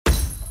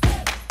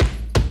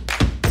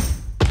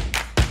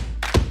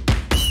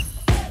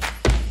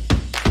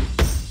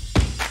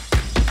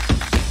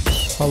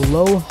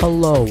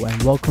Hello,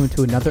 and welcome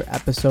to another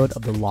episode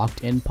of the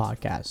Locked In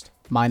Podcast.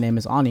 My name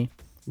is Ani,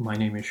 My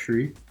name is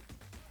Shri.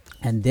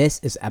 and this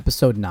is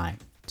episode 9.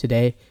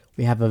 Today,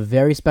 we have a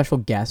very special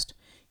guest.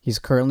 He's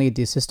currently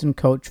the assistant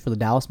coach for the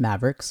Dallas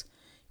Mavericks.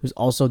 He was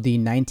also the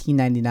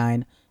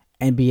 1999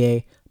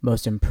 NBA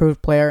Most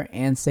Improved Player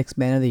and Sixth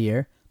Man of the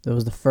Year. That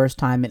was the first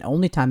time and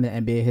only time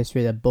in NBA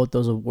history that both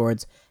those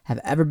awards have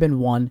ever been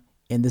won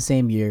in the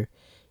same year.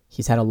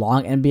 He's had a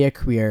long NBA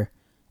career,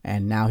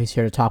 and now he's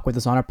here to talk with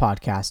us on our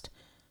podcast.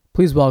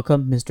 Please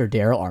welcome Mr.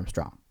 Darrell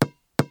Armstrong.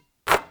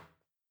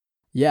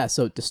 Yeah,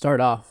 so to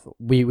start off,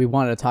 we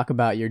wanted to talk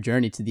about your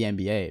journey to the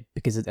NBA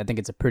because I think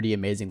it's a pretty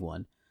amazing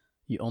one.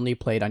 You only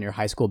played on your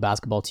high school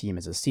basketball team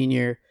as a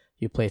senior.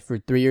 You played for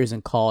 3 years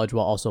in college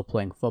while also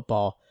playing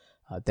football,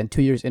 then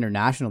 2 years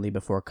internationally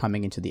before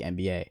coming into the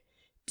NBA.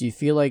 Do you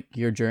feel like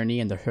your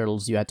journey and the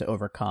hurdles you had to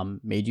overcome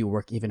made you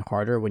work even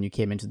harder when you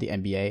came into the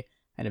NBA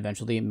and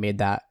eventually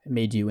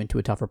made you into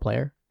a tougher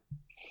player?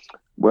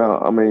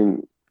 Well, I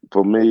mean,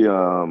 for me,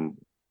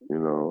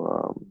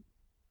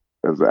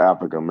 as an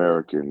African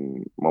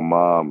American, my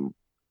mom,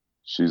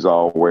 she's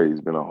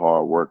always been a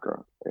hard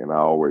worker, and I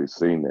always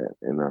seen that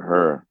in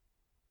her.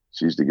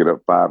 She used to get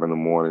up 5 in the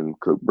morning,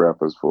 cook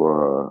breakfast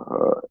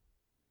for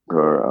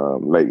her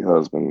late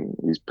husband.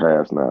 He's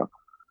passed now,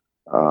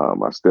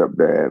 my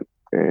stepdad,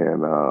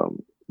 and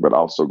but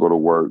also go to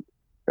work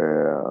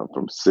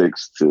from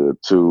 6 to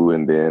 2,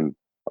 and then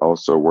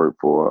also work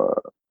for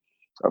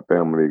a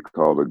family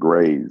called the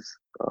Grays.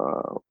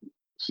 Uh,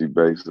 she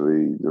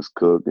basically just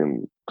cooked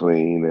and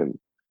clean, and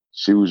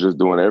she was just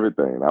doing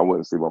everything. I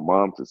wouldn't see my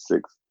mom till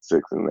six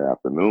in the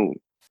afternoon,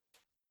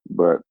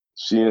 but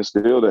she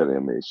instilled that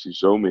in me. She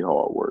showed me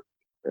hard work,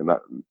 and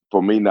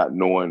for me, not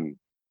knowing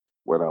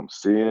what I'm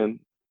seeing,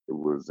 it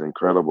was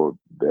incredible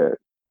that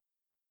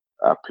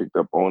I picked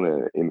up on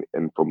it.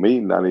 And for me,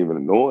 not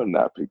even knowing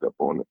that I picked up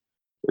on it,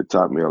 it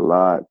taught me a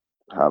lot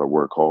how to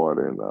work hard.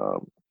 And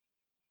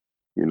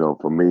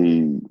for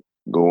me,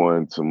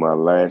 going to my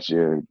last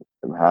year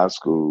in high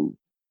school,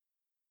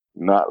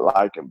 not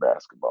liking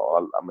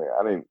basketball. I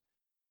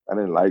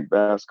didn't like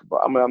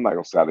basketball. I mean, I'm not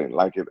gonna say I didn't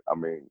like it. I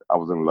mean, I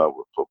was in love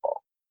with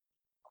football.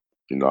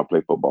 I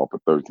played football for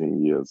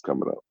 13 years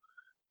coming up,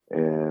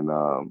 and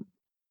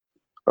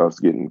us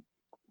getting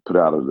put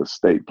out of the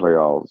state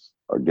playoffs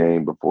a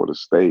game before the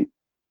state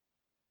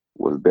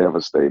was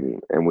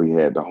devastating, and we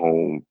had the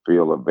home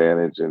field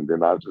advantage. And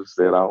then I just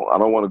said, I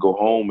don't want to go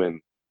home and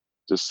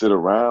just sit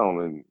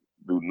around and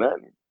do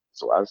nothing.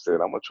 So I said,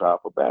 I'm gonna try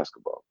for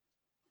basketball.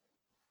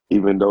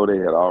 Even though they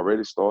had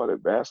already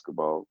started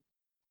basketball,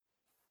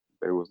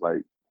 they was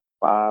like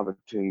 5 or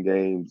 10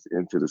 games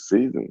into the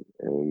season,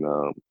 and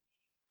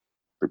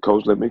the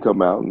coach let me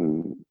come out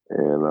and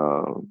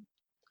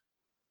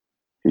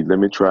he let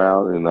me try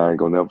out, and I ain't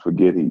gonna never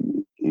forget.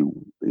 He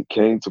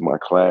came to my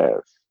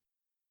class,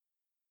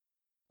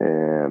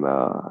 and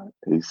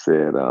he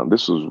said,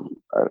 "This was,"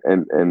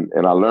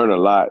 and I learned a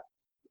lot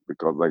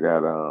because I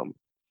got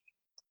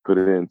put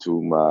it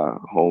into my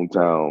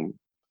hometown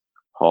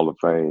Hall of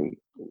Fame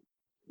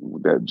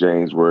that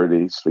James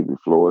Worthy, Sleepy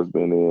Floyd has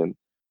been in,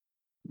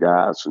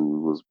 guys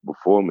who was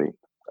before me.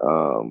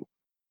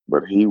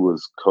 But he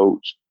was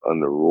coach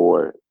under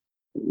Roy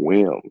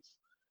Williams.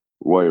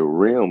 Roy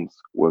Williams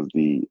was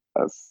the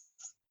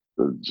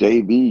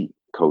JV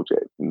coach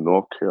at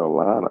North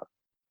Carolina.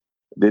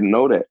 Didn't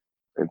know that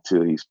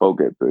until he spoke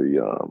at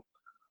the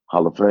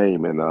Hall of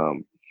Fame,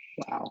 and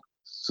Wow.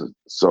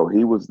 so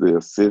he was the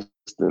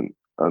assistant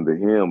under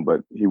him,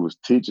 but he was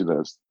teaching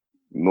us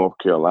North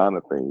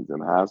Carolina things in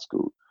high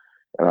school.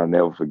 And I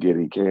never forget,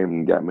 he came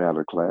and got me out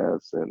of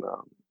class, and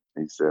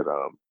he said,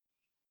 I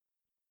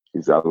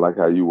like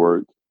how you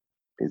work.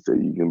 He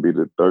said, you can be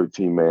the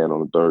 13 man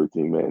on the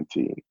 13-man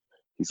team.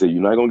 He said,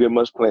 you're not going to get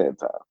much playing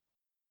time.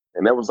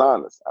 And that was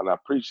honest, and I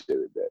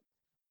appreciated that.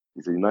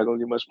 He said, you're not going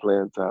to get much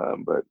playing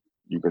time, but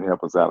you can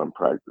help us out in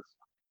practice.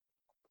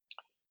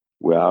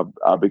 Well,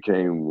 I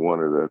became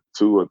one of the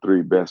 2 or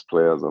 3 best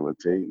players on the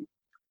team,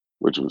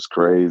 which was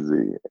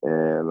crazy.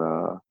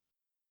 And,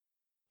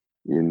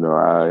 we ended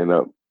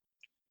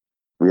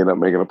up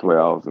making the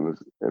playoffs in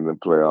the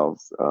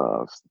playoffs,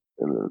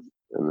 in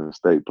the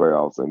state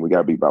playoffs, and we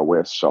got beat by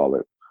West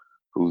Charlotte,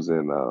 who's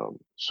in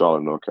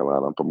Charlotte, North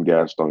Carolina. I'm from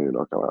Gastonia,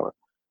 North Carolina.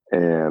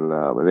 And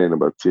it ain't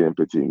about 10,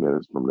 15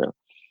 minutes from there.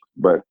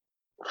 But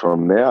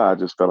from there, I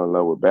just fell in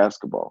love with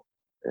basketball.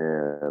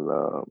 And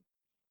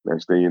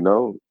next thing you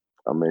know,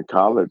 I'm in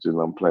college and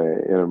I'm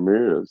playing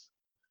intramurals,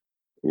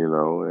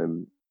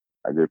 and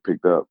I get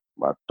picked up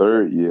my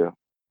 3rd year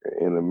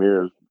in the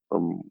mirrors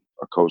from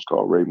a coach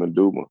called Raymond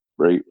Duma.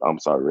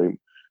 Raymond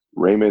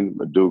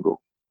McDougal,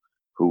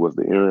 who was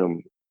the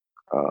interim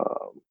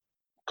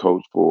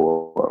coach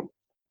for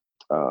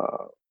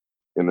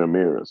in the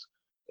mirrors,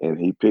 and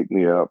he picked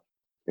me up,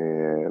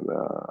 and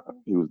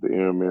he was the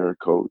intramural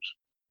coach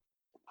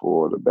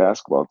for the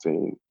basketball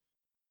team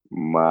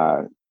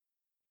my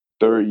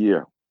 3rd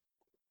year.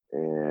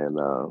 And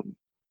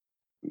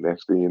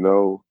next thing you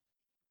know,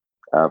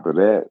 after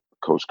that,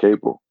 Coach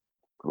Capel,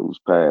 who's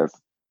passed,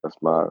 that's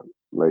my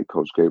late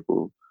Coach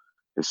Capel.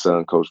 His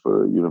son coached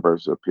for the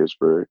University of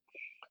Pittsburgh.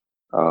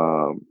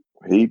 Um,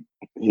 he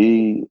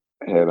he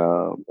had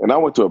and I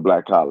went to a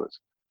black college,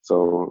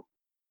 so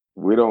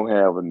we don't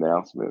have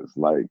announcements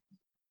like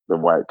the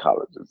white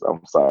colleges.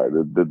 I'm sorry,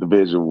 the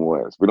Division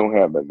ones. We don't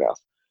have that now.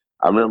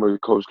 I remember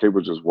Coach K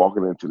was just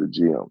walking into the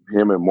gym.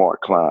 Him and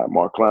Mark Klein.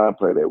 Mark Klein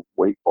played at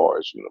Wake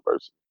Forest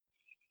University,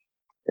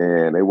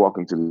 and they walk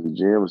into the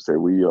gym and say,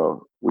 we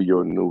your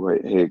new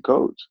head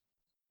coach."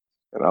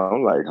 And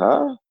I'm like,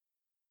 "Huh?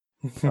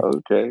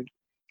 Okay."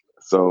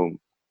 So,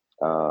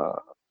 uh,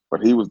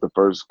 but he was the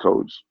first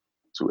coach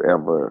to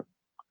ever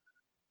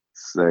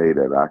say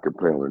that I could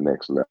play on the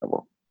next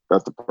level.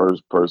 That's the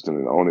first person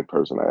and the only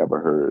person I ever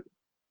heard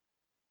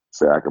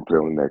say I could play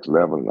on the next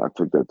level. And I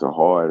took that to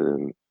heart,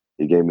 and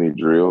he gave me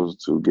drills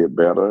to get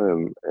better,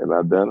 and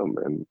I done them.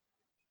 And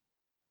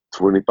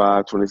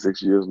 25,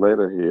 26 years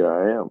later, here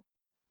I am,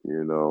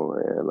 and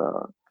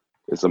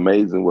it's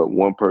amazing what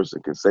one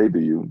person can say to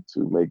you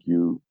to make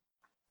you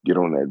get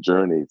on that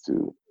journey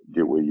to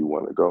get where you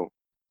want to go.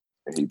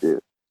 And he did.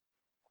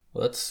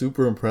 Well, that's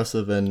super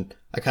impressive. And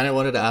I kind of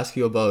wanted to ask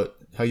you about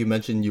how you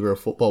mentioned you were a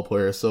football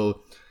player.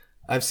 So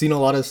I've seen a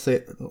lot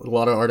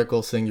of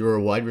articles saying you were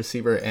a wide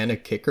receiver and a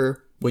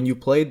kicker when you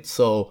played.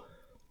 So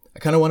I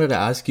kind of wanted to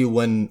ask you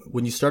when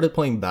you started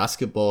playing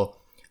basketball,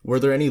 were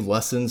there any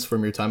lessons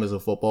from your time as a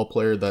football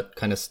player that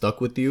kind of stuck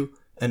with you?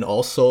 And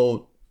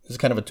also, this is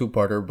kind of a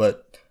two-parter,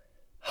 but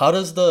how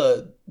does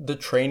the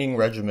training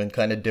regimen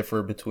kind of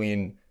differ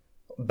between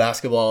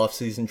basketball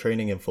off-season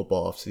training and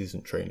football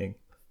off-season training?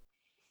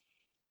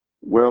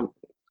 Well,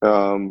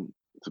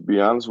 to be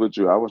honest with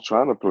you, I was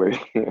trying to play.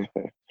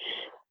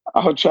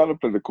 I was trying to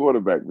play the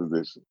quarterback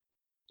position,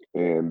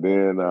 and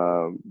then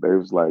they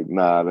was like,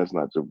 "Nah, that's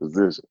not your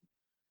position."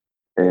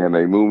 And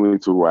they moved me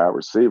to wide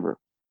receiver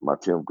my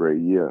 10th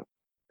grade year.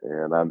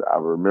 And I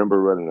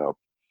remember running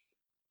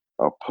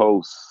a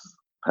post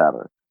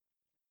pattern.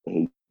 And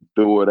he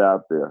threw it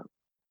out there.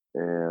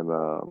 And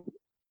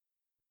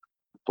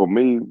for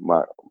me,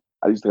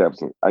 I used to have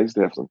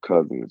some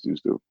cousins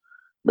used to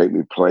make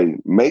me play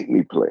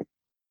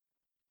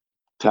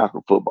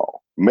tackle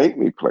football, make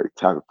me play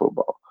tackle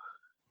football.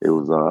 It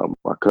was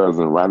my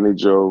cousin Rodney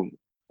Joe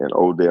and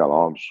Odell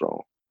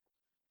Armstrong.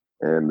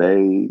 And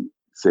they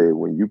said,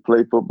 when you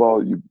play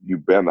football, you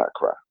better not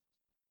cry.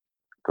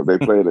 Because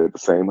they played at the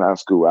same high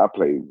school I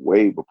played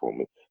way before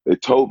me. They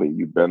told me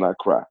you better not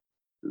cry.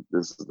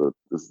 This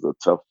is a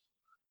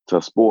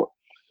tough sport.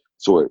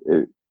 So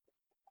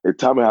it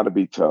taught me how to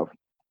be tough.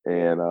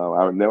 And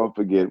I'll never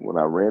forget when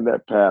I ran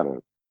that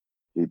pattern.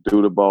 He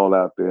threw the ball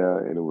out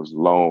there and it was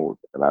long,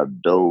 and I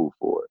dove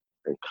for it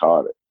and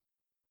caught it.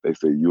 They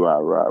said you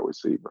are a wide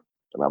receiver,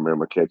 and I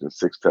remember catching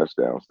 6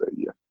 touchdowns that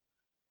year.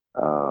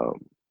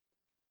 Um,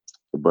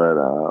 but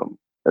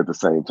at the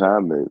same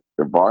time, the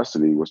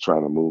varsity was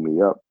trying to move me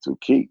up to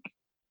kick,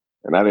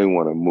 and I didn't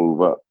want to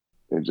move up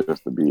and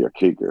just to be a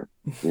kicker,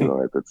 at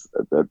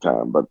that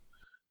time. But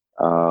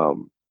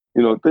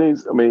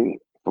things. I mean,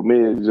 for me,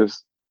 it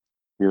just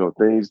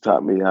things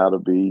taught me how to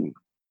be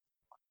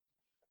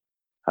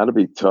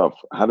tough,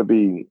 how to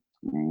be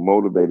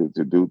motivated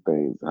to do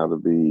things, how to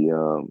be,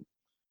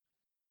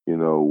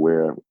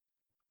 where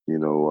you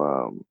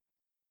know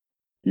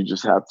you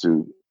just have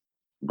to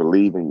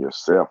believe in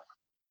yourself.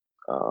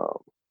 Uh,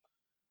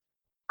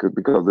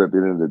 because at the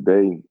end of the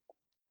day,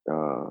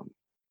 um,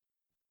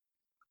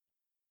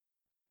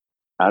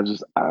 at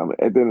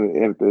the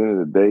end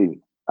of the day,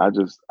 I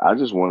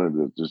just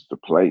wanted to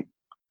play.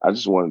 I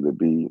just wanted to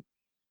be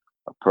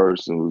a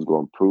person who's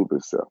going to prove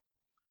himself.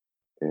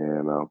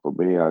 And for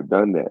me, I've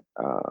done that.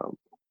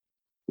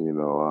 You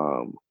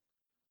know,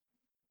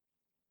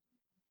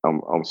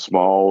 I'm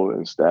small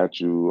in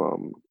stature.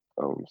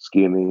 I'm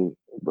skinny,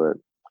 but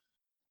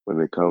when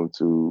it comes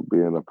to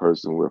being a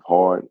person with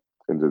heart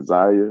and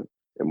desire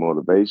and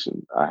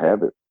motivation, I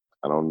have it.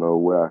 I don't know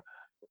where.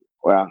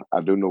 Well, I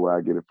do know where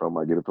I get it from.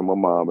 I get it from my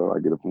mom, and I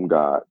get it from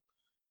God,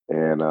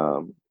 and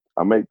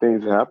I make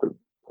things happen.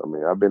 I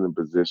mean, I've been in a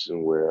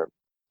position where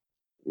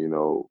you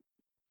know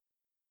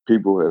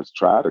people has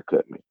tried to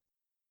cut me.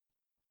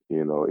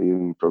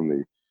 Even from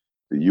the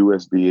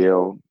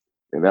USBL,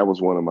 and that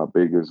was one of my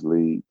biggest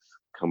leagues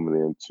coming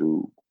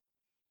into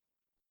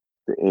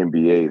the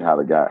NBA. How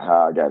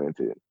I got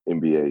into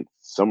NBA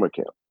summer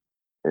camp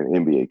and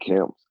NBA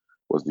camps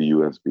was the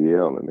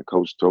USBL, and the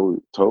coach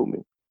told me,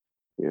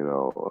 you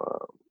know,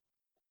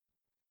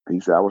 he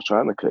said I was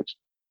trying to catch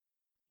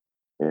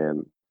you,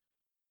 and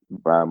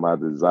by my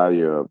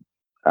desire of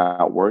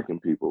outworking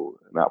people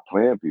and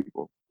outplaying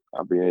people,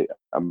 I've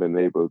been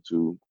able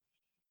to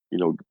you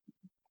know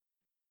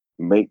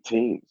make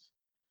teams.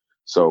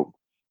 So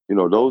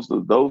those are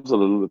the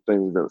little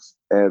things that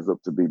adds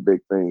up to be big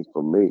things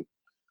for me.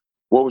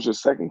 What was your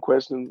second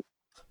question?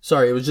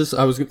 Sorry, it was just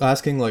I was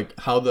asking like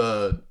how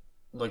the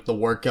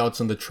workouts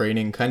and the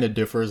training kind of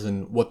differs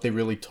and what they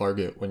really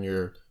target when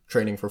you're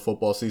training for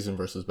football season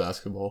versus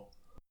basketball.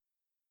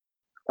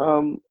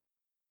 Um,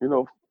 you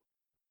know,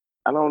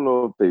 I don't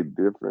know if they're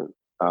different.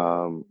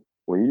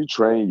 When you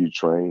train, you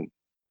train.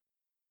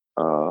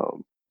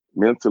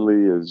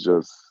 mentally is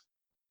just,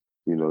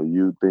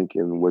 you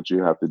thinking what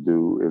you have to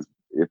do is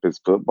if it's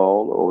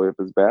football or if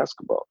it's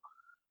basketball.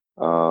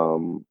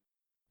 Um,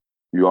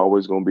 you're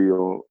always gonna be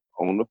on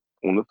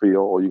the field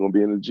or you're gonna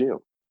be in the gym.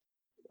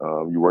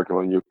 You're working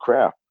on your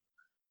craft.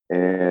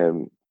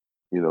 And,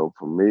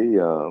 for me,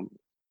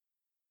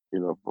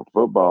 for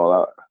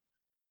football,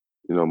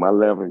 my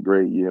 11th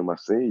grade year, my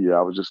senior year,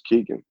 I was just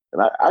kicking.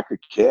 And I could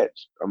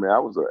catch. I mean, I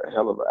was a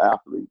hell of an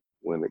athlete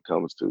when it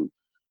comes to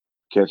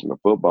catching the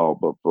football.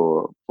 But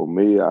for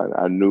me,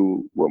 I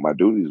knew what my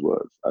duties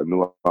was. I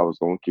knew I was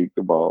going to kick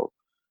the ball.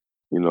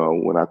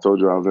 When I told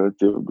you I was in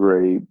the 5th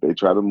grade, they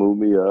tried to move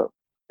me up.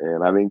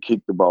 And I didn't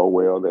kick the ball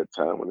well that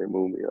time when they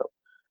moved me up.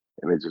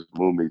 And they just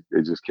moved me.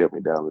 They just kept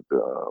me down at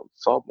the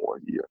sophomore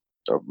year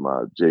of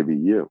my JV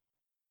year.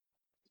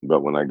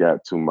 But when I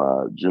got to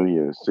my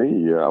junior and senior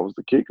year, I was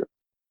the kicker.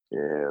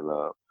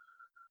 And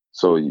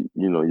so,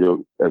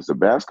 you as a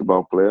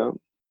basketball player,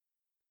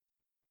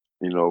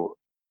 you know,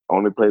 I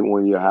only played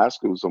 1 year high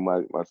school. So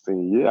my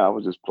senior year, I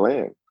was just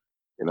playing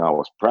and I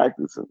was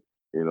practicing.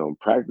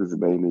 Practice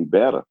made me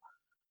better.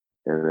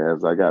 And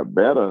as I got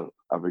better,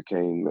 I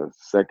became the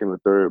second or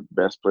third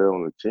best player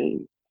on the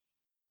team.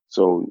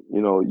 So,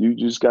 you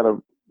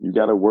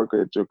gotta work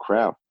at your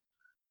craft.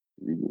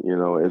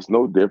 It's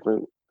no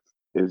different.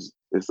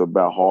 It's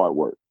about hard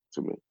work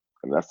to me.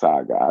 And that's how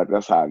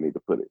I need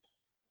to put it.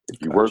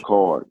 If you work Gotcha.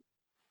 hard,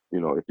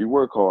 if you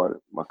work hard,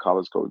 my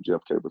college coach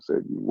Jeff Capel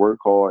said, you work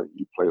hard,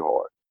 you play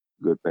hard,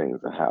 good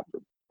things will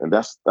happen. And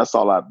that's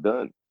all I've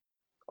done.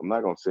 I'm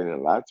not gonna sit here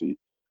and lie to you.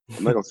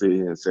 I'm not gonna sit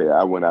here and say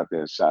I went out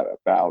there and shot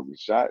 1,000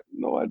 shots.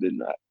 No, I did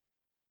not.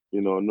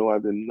 No, I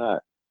did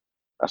not.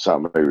 I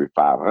shot maybe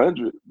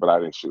 500, but I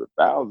didn't shoot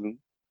 1,000.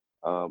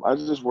 I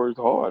just worked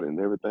hard in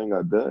everything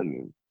I've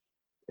done,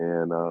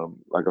 and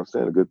like I'm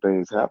saying, good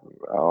things happen.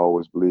 I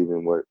always believe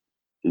in what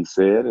he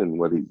said and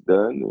what he's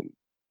done, and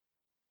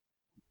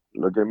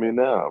look at me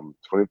now. I'm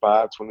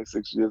 25,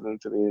 26 years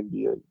into the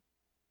NBA.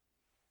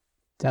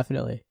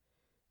 Definitely.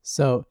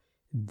 So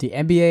the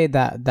NBA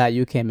that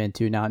you came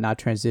into now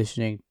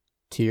transitioning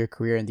to your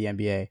career in the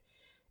NBA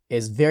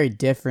is very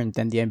different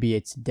than the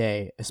NBA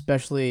today,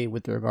 especially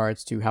with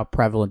regards to how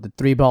prevalent the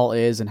three ball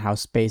is and how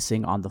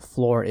spacing on the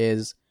floor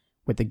is,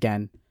 with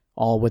again,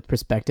 all with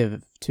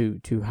perspective to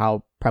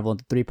how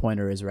prevalent the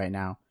 3-pointer is right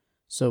now.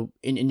 So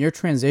in your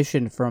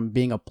transition from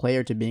being a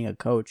player to being a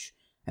coach,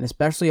 and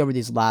especially over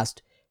these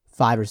last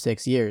 5 or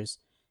 6 years,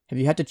 have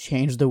you had to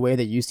change the way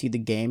that you see the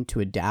game to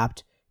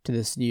adapt to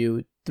this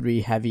new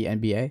three heavy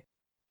NBA?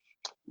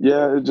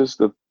 Yeah, it's just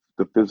the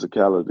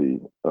physicality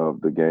of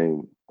the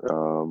game.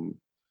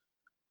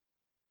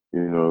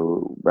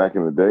 Back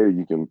in the day,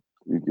 you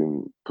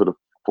can put a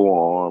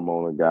forearm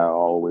on a guy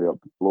all the way up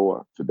the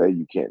floor. Today,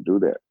 you can't do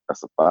that.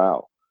 That's a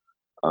foul.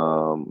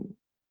 Um,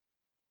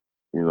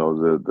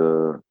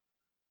 the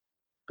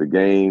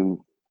game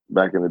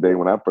back in the day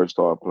when I first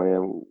started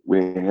playing, we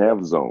didn't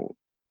have zone.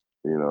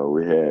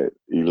 We had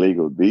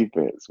illegal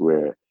defense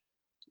where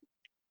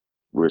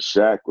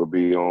Shaq would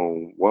be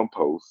on one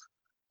post,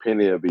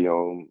 Penny would be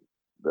on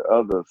the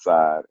other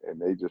side, and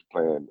they just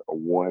playing a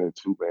 1 and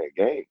 2 man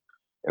game.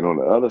 And on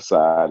the other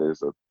side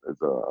is a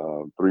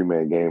 3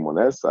 man game on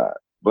that side.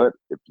 But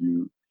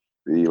the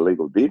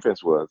illegal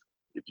defense was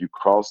if you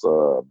cross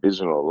a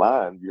visual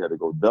line, you had to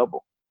go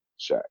double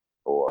Shaq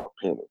or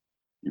Penny.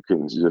 You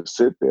couldn't just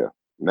sit there.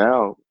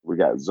 Now we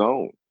got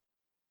zone.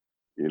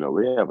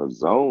 We have a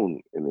zone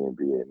in the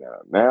NBA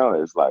now. Now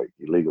it's like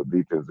illegal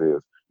defense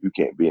is you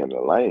can't be in the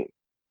lane.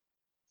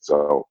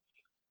 So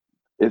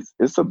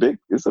it's a big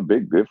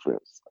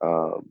difference.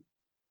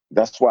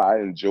 That's why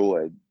I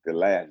enjoyed the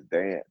Last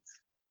Dance,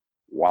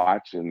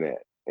 watching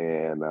that,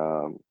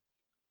 and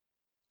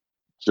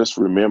just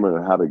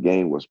remembering how the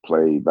game was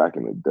played back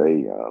in the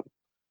day.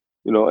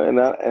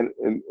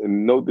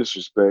 And no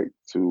disrespect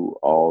to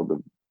all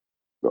the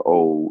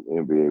old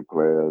NBA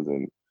players,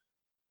 and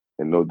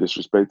no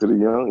disrespect to the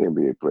young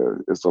NBA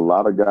players. It's a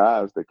lot of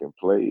guys that can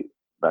play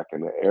back in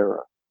the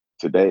era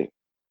today,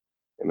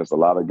 and there's a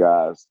lot of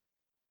guys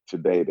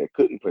today that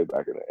couldn't play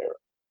back in the era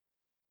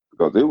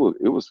because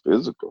it was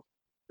physical.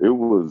 It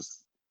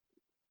was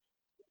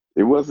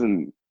it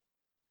wasn't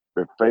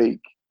the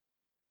fake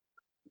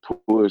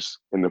push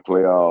in the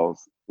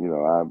playoffs.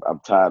 I'm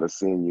tired of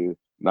seeing you.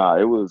 Nah,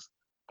 it was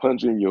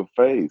punching your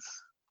face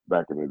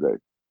back in the day,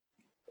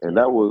 and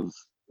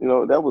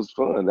Yeah. that was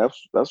fun.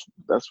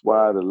 That's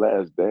why the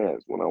Last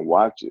Dance. When I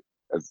watch it,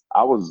 as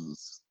I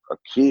was a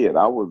kid,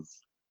 I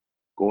was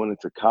going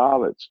into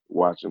college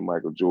watching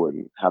Michael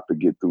Jordan have to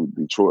get through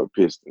Detroit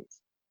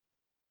Pistons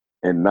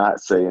and not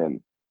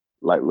saying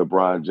like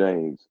LeBron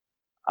James,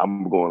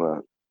 I'm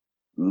gonna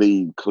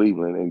leave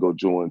Cleveland and go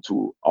join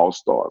two All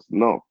Stars.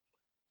 No,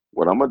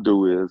 what I'm gonna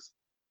do is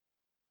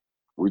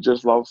we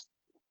just lost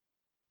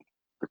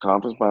the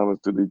conference finals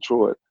to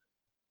Detroit.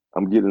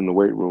 I'm getting in the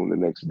weight room the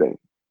next day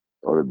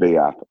or the day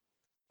after,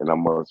 and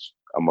I'm gonna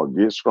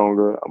get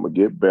stronger. I'm gonna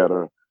get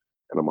better,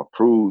 and I'm gonna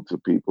prove to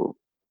people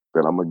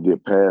that I'm gonna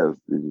get past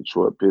the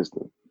Detroit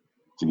Pistons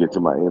to get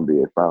to my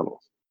NBA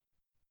finals.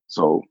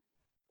 So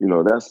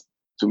that's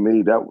to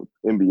me that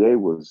NBA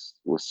was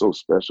so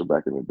special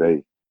back in the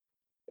day,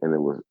 and it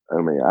was.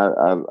 I mean,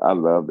 I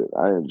loved it.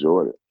 I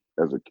enjoyed it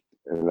as a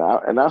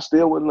and I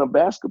still wasn't a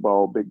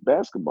big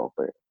basketball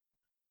fan.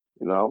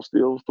 I was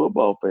still a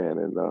football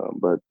fan,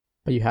 but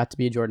But you had to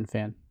be a Jordan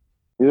fan.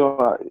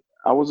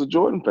 I was a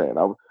Jordan fan.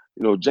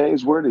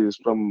 James Worthy is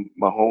from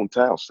my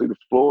hometown. Cedar,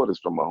 Florida is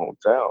from my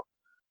hometown.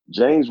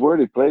 James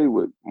Worthy played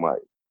with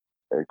Mike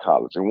in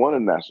college and won a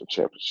national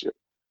championship.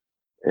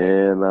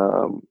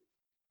 And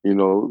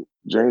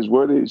James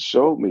Worthy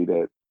showed me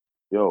that,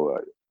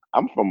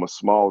 I'm from a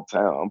small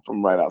town. I'm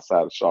from right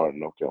outside of Charlotte,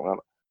 North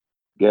Carolina.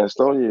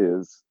 Gastonia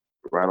is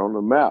right on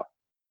the map.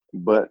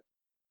 But,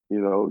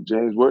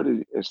 James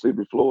Worthy in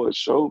Sleepy, Florida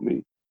showed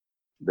me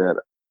that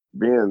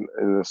being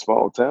in a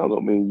small town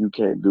don't mean you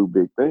can't do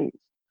big things.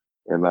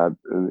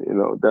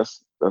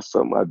 That's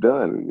something I've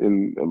done.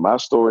 And my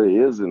story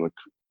is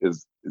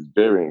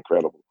very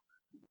incredible.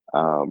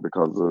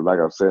 Because like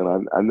I was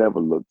saying, I never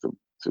looked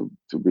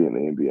to be in the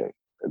NBA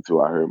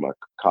until I heard my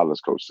college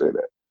coach say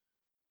that.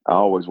 I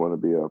always want to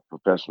be a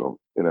professional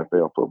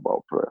NFL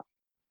football player.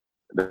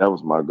 That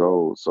was my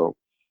goal. So,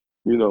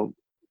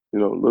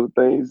 little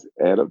things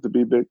add up to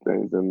be big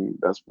things, and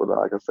that's what,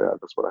 like I said,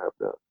 that's what I have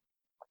done.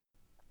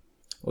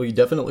 Well, you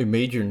definitely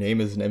made your name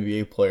as an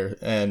NBA player,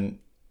 and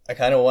I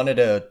kind of wanted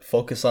to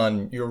focus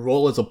on your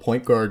role as a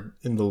point guard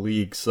in the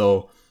league.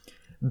 So,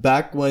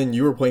 back when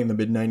you were playing in the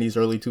mid-90s,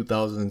 early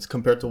 2000s,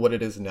 compared to what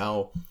it is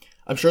now,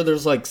 I'm sure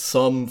there's like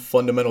some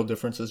fundamental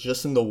differences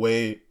just in the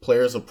way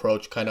players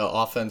approach kind of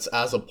offense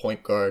as a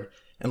point guard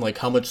and like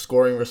how much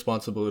scoring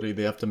responsibility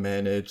they have to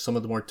manage, some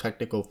of the more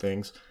technical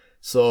things.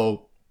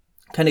 So,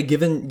 kind of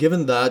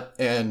given that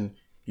and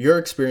your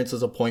experience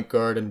as a point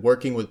guard and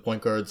working with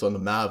point guards on the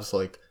Mavs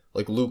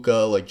like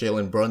Luka, like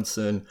Jalen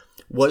Brunson,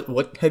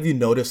 what have you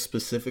noticed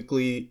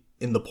specifically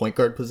in the point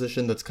guard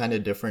position that's kind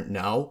of different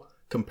now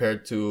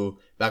compared to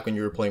back when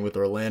you were playing with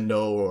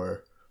Orlando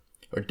or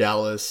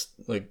Dallas?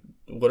 Like,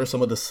 what are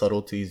some of the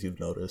subtleties you've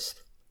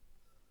noticed?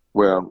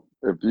 Well,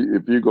 if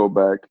you go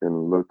back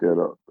and look at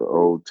the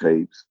old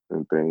tapes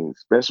and things,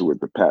 especially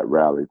with the Pat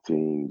Riley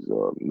teams,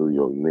 New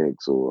York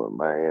Knicks or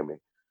Miami,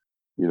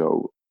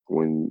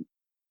 when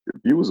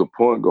if you was a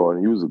point guard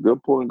and you was a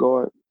good point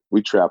guard,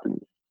 we trapping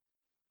you.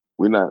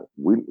 We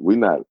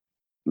not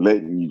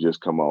letting you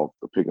just come off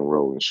the pick and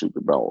roll and shoot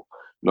the ball.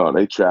 No,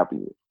 they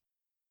trapping you.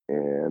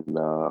 And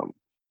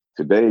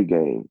today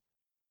game,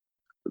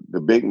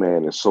 the big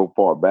man is so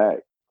far back.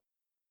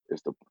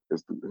 It's the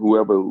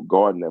whoever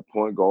guarding that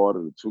point guard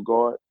or the two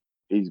guard,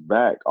 he's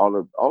back. All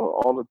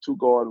the two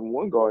guard and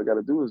one guard got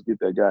to do is get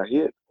that guy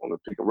hit on the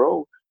pick and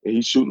roll, and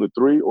he's shooting a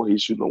three or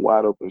he's shooting a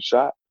wide open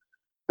shot.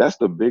 That's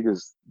the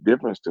biggest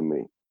difference to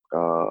me.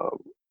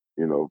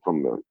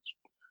 From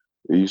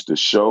they used to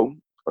show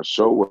a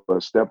show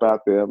was step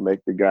out there, make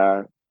the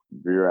guy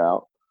veer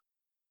out.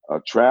 A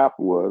trap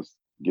was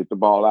get the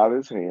ball out of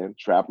his hand,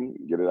 trap him,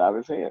 get it out of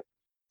his hand.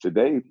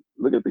 Today,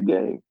 look at the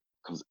game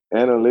because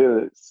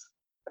analytics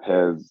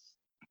has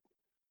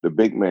the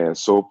big man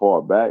so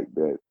far back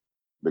that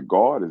the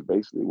guard is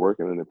basically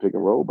working in the pick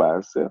and roll by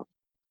himself.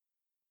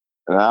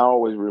 And I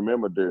always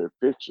remember Derek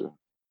Fisher.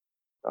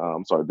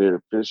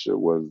 Derek Fisher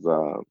was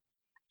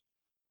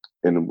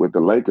with the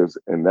Lakers,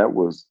 and that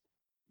was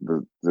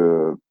the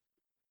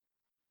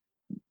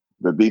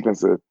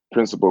defensive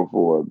principle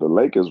for the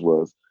Lakers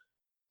was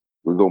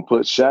we're gonna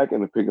put Shaq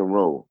in the pick and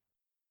roll.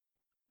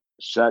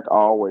 Shaq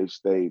always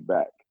stayed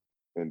back,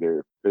 and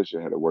Derek Fisher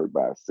had to work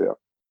by himself.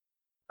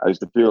 I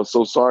used to feel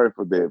so sorry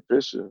for Derek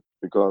Fisher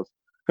because,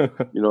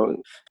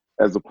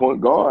 as a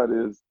point guard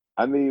is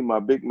I need my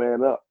big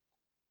man up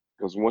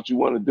because what you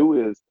want to do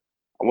is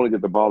I want to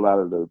get the ball out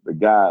of the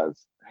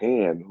guy's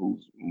hand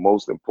who's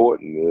most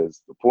important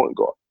is the point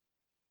guard.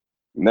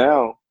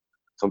 Now,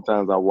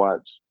 sometimes I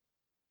watch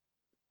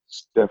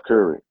Steph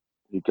Curry.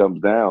 He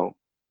comes down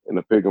in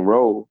the pick and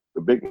roll.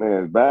 The big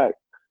man's back.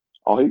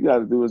 All he got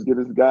to do is get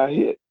his guy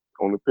hit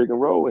on the pick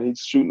and roll, and he's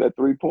shooting that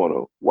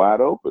three-pointer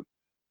wide open.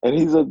 And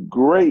he's a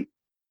great,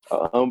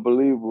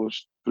 unbelievable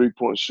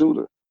three-point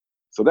shooter.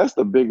 So that's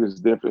the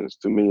biggest difference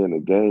to me in the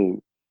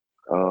game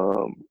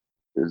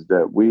is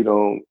that we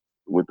don't,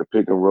 with the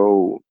pick and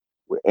roll,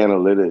 with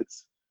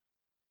analytics,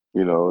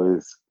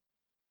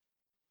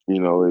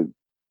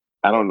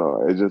 I don't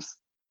know. It just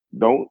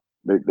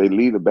they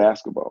lead the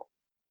basketball.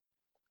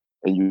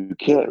 And you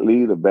can't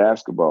lead a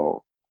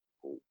basketball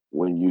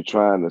when you're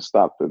trying to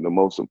stop the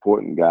most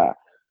important guy.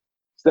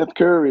 Steph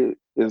Curry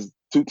is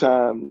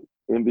 2-time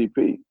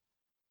MVP.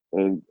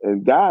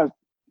 And guys,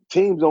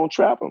 teams don't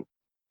trap him.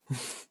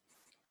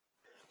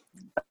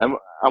 I'm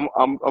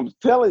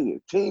telling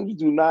you, teams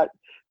do not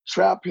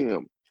trap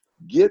him.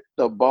 Get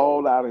the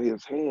ball out of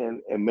his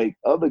hand and make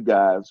other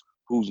guys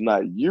who's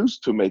not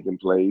used to making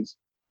plays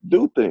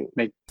do things.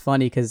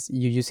 Funny because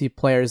you see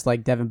players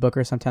like Devin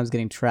Booker sometimes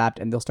getting trapped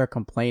and they'll start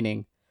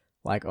complaining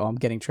like, oh, I'm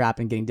getting trapped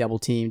and getting double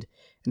teamed.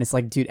 And it's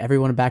like, dude,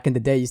 everyone back in the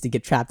day used to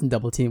get trapped and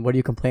double teamed. What are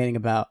you complaining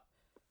about?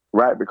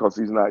 Right, because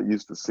he's not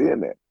used to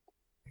seeing that.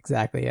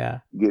 Exactly,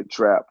 yeah. Get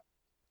trapped.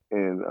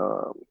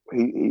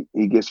 and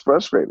he gets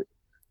frustrated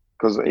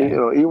because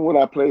Yeah. even when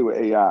I play with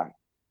AI,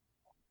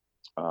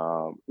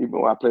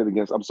 even when I played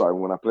against I'm sorry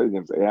when I played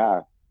against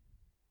AI,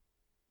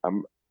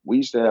 I'm we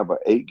used to have an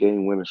 8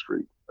 game winning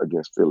streak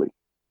against Philly.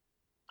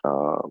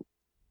 Um,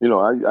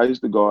 I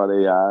used to guard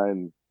AI,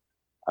 and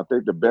I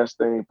think the best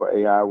thing for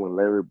AI when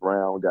Larry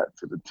Brown got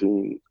to the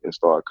team and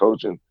started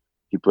coaching,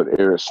 he put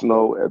Eric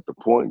Snow at the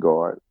point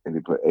guard and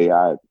he put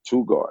AI at the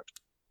two guard.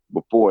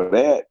 Before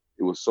that,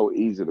 it was so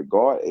easy to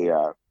guard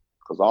AI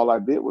because all I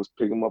did was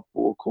pick him up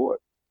full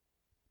court.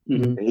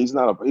 Hmm. And he's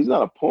not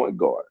a point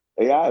guard.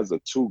 AI is a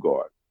two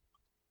guard.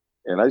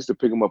 And I used to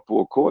pick him up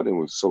full court and it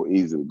was so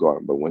easy to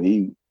guard him. But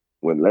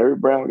when Larry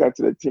Brown got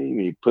to that team,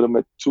 he put him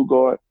at two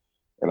guard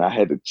and I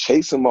had to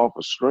chase him off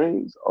of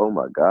screens. Oh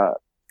my God.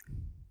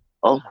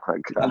 Oh my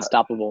God.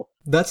 Unstoppable.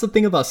 That's the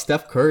thing about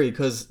Steph Curry,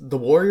 because the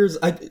Warriors,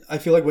 I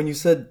feel like when you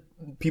said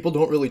people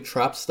don't really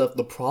trap Steph,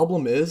 the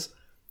problem is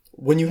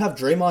when you have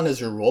Draymond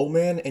as your role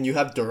man and you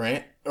have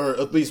Durant, or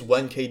at least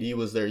when KD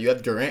was there, you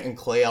have Durant and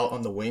Clay out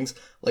on the wings.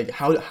 Like,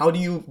 how do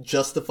you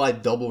justify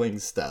doubling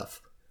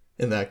Steph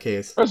in that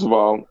case? First of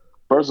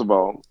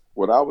all,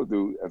 what I would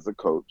do as a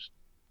coach,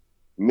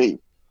 me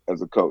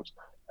as a coach,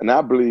 and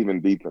I believe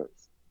in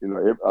defense.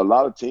 A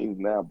lot of teams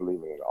now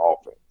believe in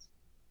offense.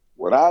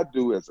 What I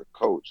do as a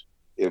coach,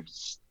 if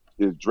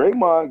if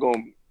Draymond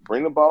gonna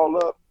bring the ball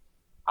up,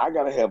 I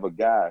gotta have a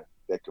guy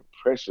that could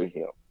pressure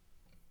him.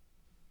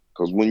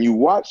 Because when you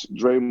watch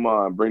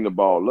Draymond bring the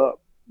ball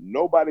up,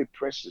 nobody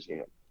pressures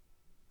him.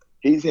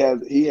 He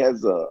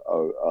has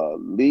a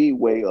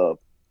leeway of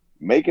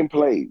making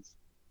plays.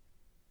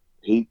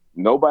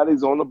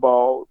 Nobody's on the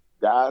ball.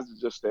 Guys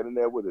are just standing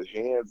there with his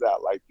hands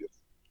out like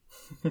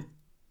this.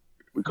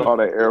 We call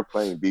that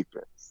airplane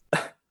defense.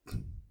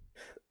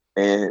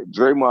 And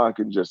Draymond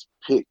can just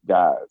pick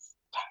guys.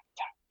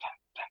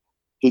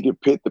 He can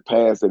pick the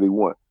pass that he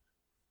wants.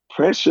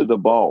 Pressure the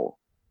ball.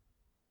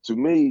 To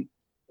me,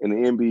 in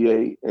the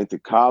NBA, into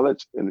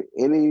college, in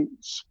any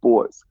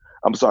sports,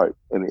 I'm sorry,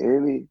 in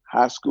any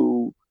high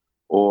school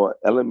or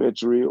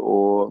elementary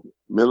or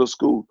middle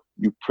school,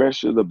 you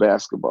pressure the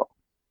basketball.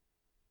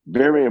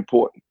 Very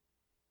important.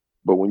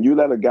 But when you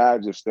let a guy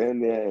just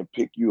stand there and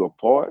pick you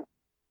apart,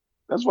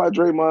 that's why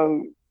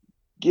Draymond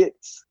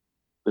gets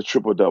the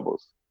triple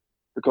doubles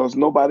because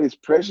nobody's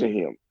pressuring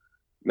him.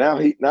 Now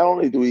he not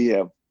only do he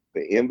have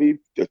the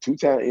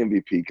two-time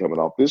MVP coming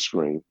off this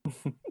screen,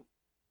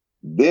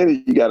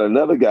 then you got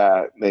another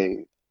guy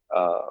named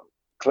uh,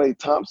 Klay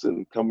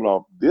Thompson coming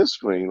off this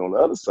screen on the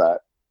other side.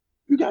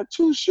 You got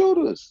two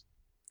shooters,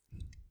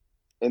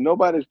 and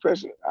nobody's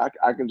pressuring.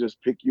 I can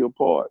just pick you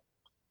apart,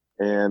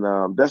 and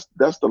that's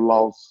the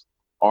lost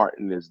art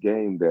in this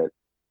game that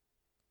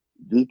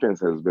defense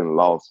has been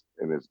lost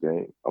in this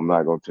game. I'm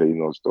not going to tell you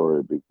no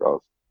story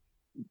because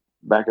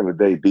back in the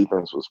day,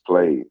 defense was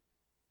played,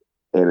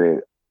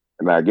 and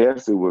I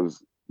guess it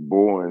was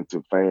born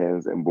to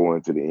fans and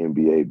born to the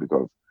NBA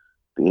because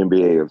the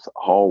NBA has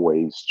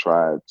always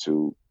tried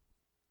to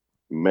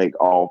make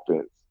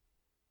offense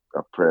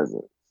a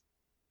presence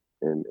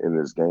in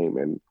this game.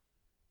 And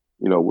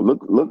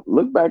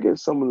look back at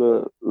some of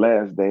the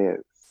Last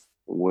Dance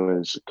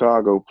when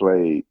Chicago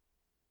played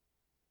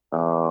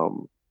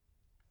um,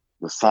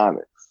 the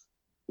Sonics.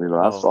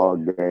 I saw a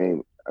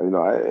game.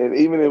 And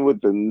even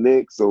with the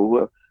Knicks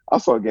I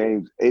saw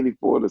games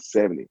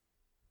 84-70.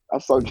 I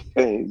saw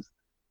games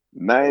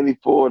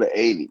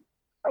 94-80.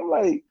 I'm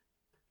like,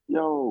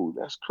 yo,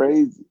 that's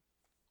crazy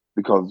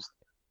because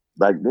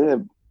back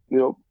then, you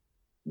know,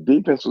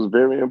 defense was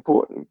very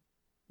important.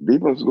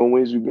 Defense was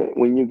gonna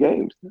win you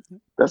games.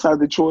 That's how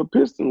Detroit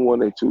Pistons won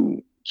their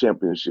 2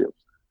 championships.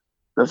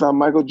 That's how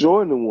Michael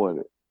Jordan won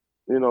it.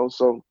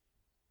 So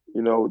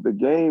the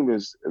game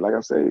is like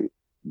I say,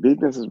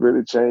 defense has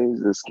really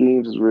changed. The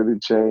schemes has really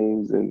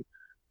changed.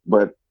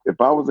 But if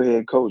I was a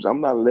head coach,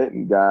 I'm not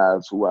letting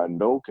guys who I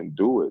know can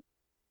do it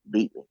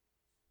beat me.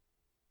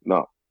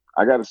 No,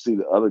 I got to see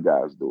the other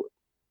guys do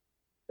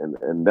it,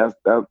 and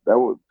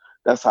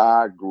that's how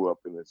I grew up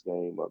in this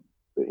game of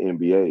the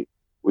NBA.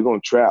 We're gonna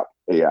trap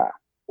AI,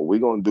 or we're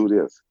gonna do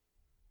this.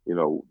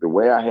 The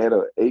way I had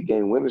an 8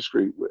 game winning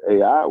streak with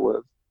AI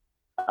was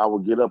I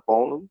would get up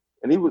on him,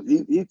 and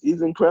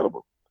he's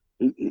incredible.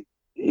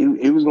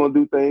 He was gonna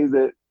do things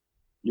that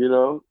you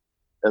know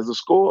as a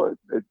scorer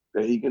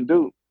that he can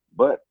do,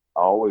 but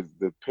I always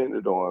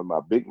depended on my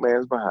big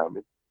man's behind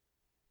me.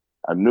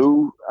 I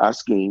knew I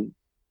schemed.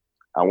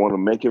 I want to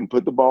make him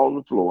put the ball on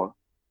the floor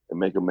and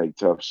make him make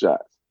tough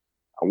shots.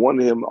 I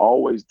wanted him to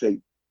always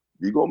take,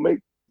 you're gonna make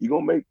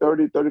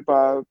 30,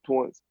 35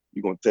 points,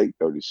 you're gonna take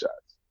 30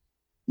 shots.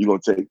 You're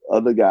gonna take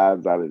other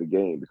guys out of the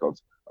game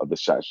because of the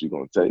shots you're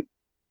gonna take.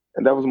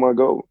 And that was my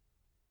goal.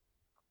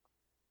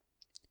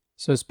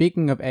 So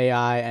speaking of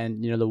AI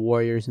and the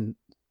Warriors and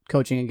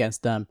coaching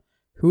against them,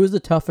 who is the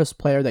toughest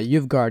player that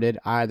you've guarded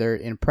either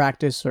in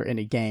practice or in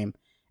a game,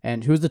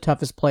 and who's the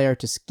toughest player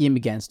to scheme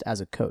against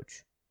as a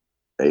coach?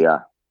 AI.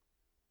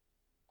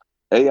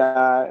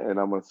 AI, and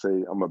I'm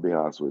gonna be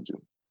honest with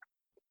you.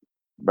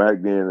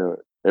 Back then,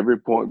 every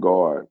point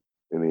guard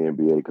in the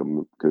NBA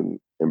can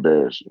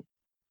embarrass you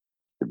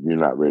if you're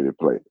not ready to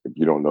play, if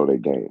you don't know their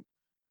game.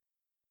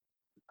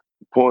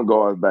 Point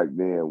guards back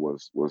then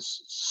was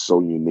so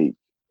unique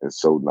and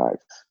so nice.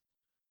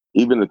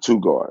 Even the two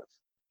guards.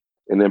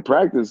 And in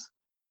practice,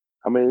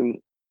 I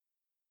mean,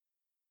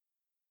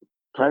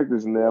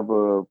 practice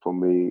never for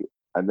me.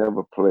 I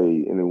never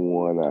played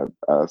anyone.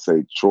 I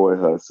say Troy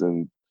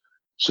Hudson,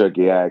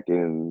 Chucky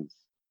Atkins,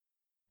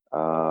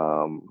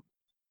 um,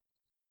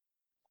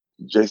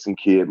 Jason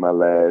Kidd my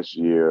last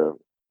year.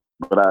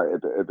 But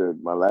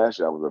my last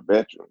year I was a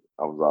veteran.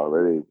 I was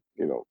already,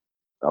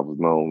 I was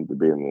known to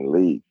be in the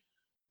league.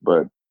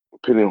 But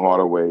Penny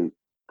Hardaway,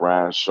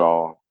 Brian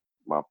Shaw,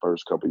 my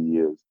first couple of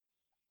years,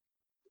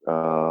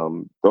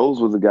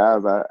 those were the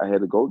guys I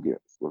had to go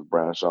against was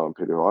Brian Shaw and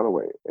Penny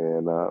Hardaway.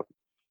 And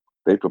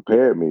they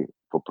prepared me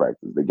for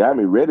practice. They got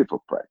me ready for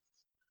practice.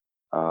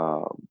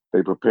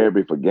 They prepared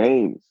me for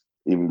games,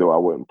 even though I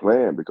wasn't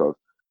playing because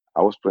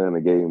I was playing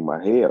the game in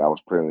my head. I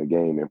was playing the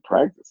game in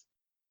practice.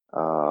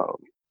 Um,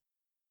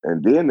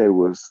 and then they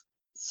was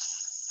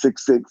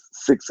 6'6",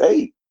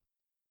 6'8".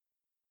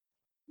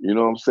 You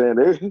know what I'm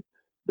saying?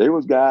 They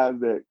was guys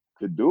that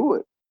could do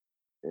it.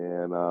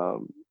 And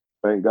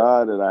thank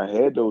God that I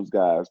had those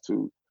guys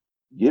to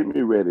get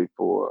me ready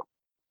for,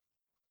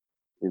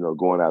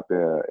 going out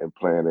there and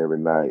playing every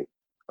night.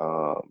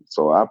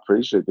 So I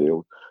appreciate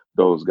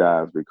those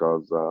guys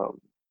because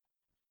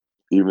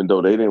even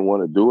though they didn't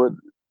want to do it,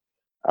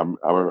 I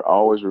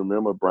always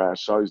remember Brian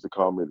Shaw used to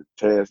call me the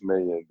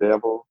Tasmanian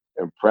Devil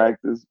in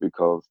practice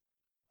because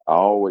I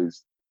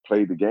always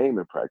played the game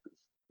in practice.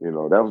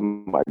 That was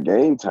my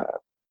game time.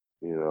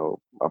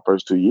 My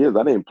first 2 years,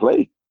 I didn't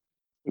play.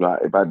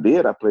 If I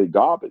did, I played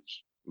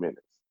garbage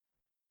minutes.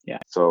 Yeah.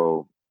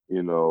 So,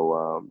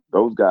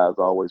 those guys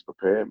always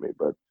prepared me.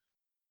 But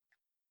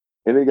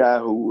any guy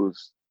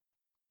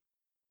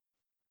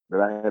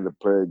that I had to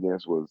play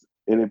against was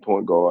any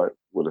point guard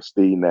with a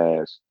Steve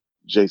Nash,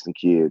 Jason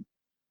Kidd,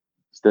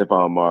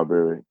 Stephon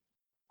Marbury,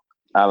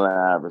 Allen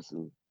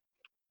Iverson,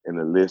 and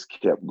the list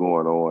kept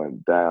going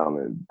on down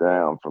and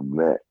down from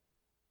that.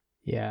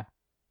 Yeah.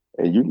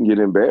 And you can get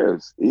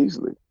embarrassed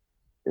easily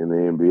in the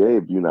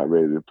NBA if you're not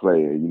ready to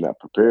play and you're not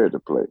prepared to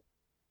play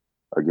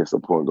against a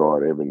point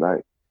guard every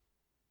night.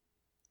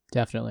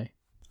 Definitely.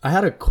 I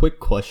had a quick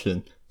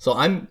question. So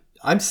I'm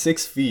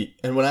 6 feet,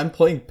 and when I'm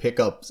playing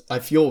pickups, I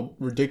feel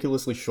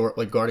ridiculously short,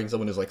 like guarding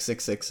someone who's like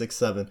 6'6",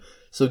 6'7".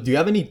 So do you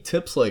have any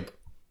tips, like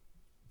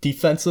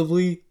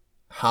defensively,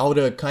 how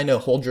to kind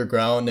of hold your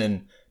ground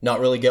and not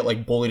really get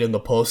like bullied in the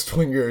post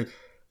when you're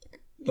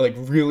like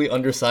really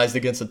undersized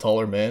against a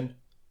taller man?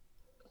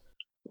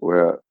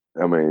 Well,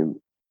 I mean,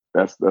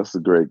 that's a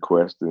great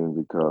question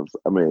because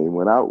I mean,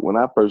 when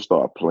I first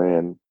started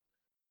playing,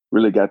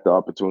 really got the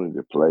opportunity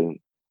to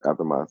play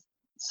after my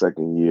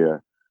second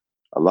year,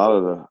 a lot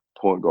of the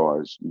point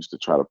guards used to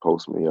try to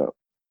post me up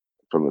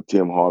from the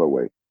Tim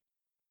Hardaway.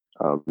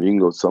 You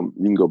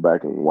can go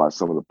back and watch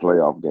some of the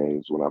playoff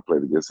games when I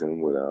played against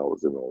him when I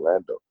was in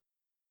Orlando.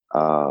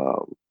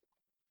 Um,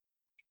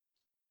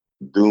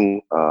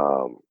 Doom,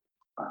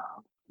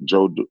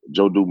 Joe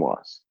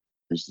Dumars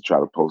used to try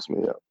to post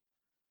me up.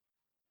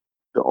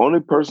 The only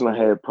person I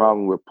had a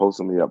problem with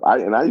posting me up,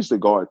 I used to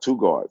guard two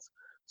guards.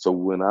 So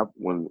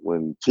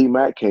when T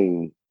Mac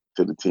came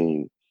to the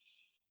team,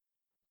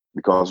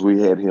 because we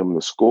had him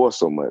to score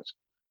so much,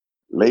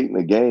 late in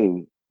the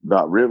game,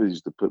 Doc Rivers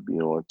used to put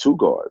me on two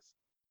guards.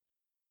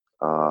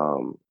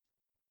 Um,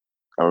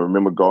 I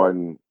remember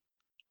guarding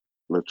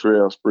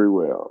Latrell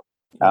Sprewell,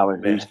 Oh,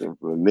 Allen man. Houston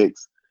for the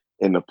Knicks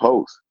in the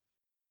post.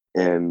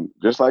 And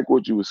just like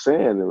what you were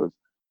saying,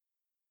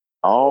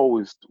 I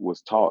always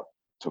was taught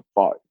to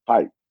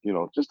fight,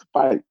 just to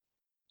fight.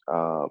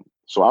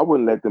 So I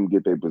wouldn't let them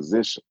get their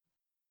position.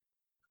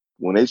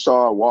 When they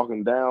started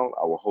walking down,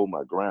 I would hold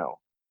my ground.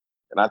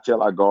 And I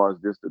tell our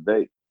guards this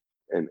today.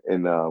 And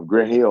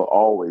Grant Hill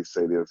always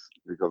say this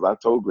because I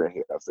told Grant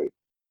Hill, I say,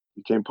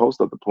 you can't post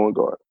up the point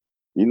guard.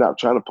 You're not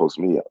trying to post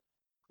me up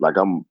like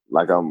I'm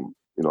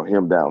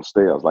him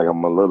downstairs, like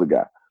I'm a little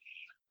guy.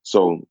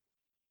 So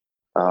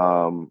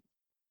um,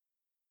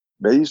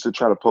 they used to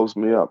try to post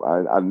me up.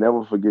 I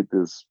never forget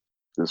this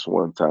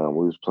one time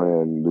we was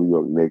playing New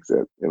York Knicks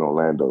in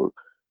Orlando,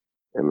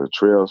 and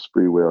Latrell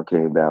Sprewell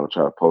came down and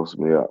tried to post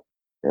me up.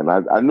 And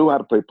I knew how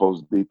to play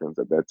post defense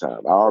at that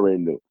time. I already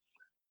knew.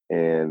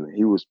 And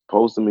he was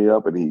posting me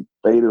up, and he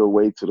faded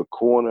away to the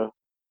corner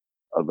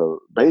of the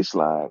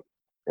baseline,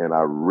 and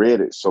I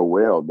read it so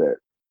well that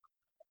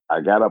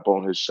I got up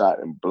on his shot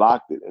and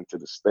blocked it into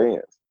the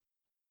stands.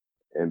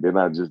 And then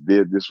I just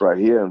did this right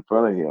here in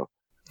front of him.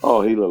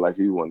 Oh, he looked like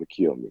he wanted to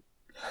kill me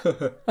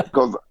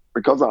because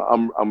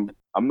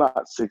I'm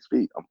not 6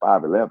 feet. I'm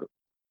 5'11".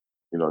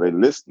 They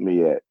list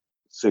me at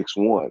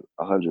 6'1",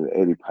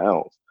 180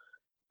 pounds.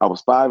 I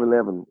was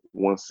 5'11",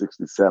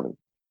 167.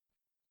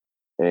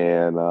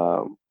 And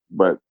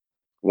but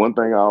one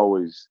thing I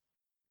always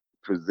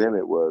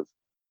presented was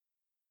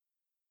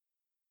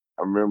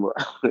I remember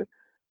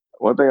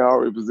one thing I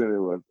always presented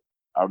was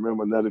I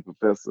remember Nutty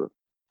Professor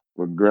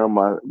But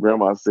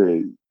grandma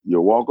said,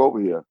 "You'll walk over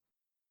here,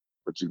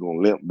 but you're gonna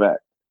limp back."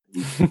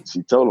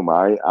 She told him,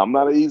 I'm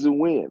not an easy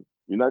win.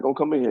 You're not gonna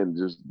come in here and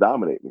just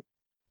dominate me."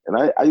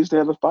 And I used to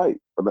have to fight,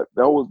 but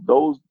that was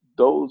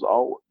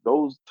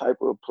those type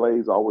of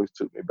plays always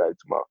took me back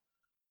to my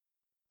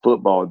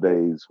football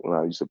days when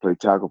I used to play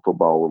tackle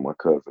football with my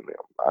cousin. Them.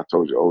 I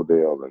told you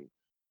Odell and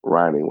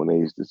Ronnie when they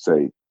used to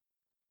say,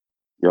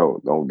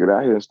 "Yo, don't get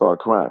out here and start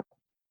crying,"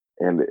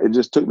 and it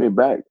just took me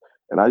back.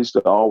 And I used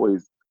to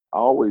always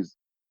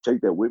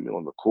take that with me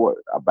on the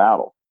court. I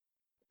battle,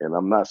 and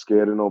I'm not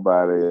scared of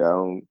nobody.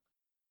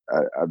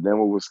 I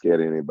never was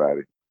scared of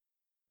anybody.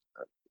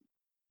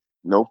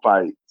 No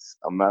fights.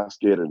 I'm not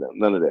scared of them.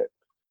 None of that.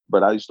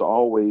 But I used to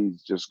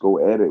always just go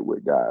at it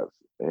with guys.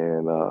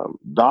 And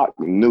Doc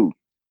knew.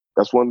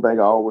 That's one thing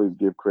I always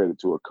give credit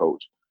to a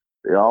coach.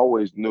 They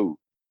always knew.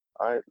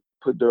 All right,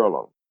 put Daryl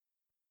on.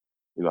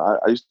 You know,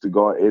 I used to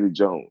guard Eddie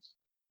Jones.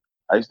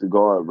 I used to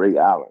guard Ray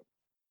Allen.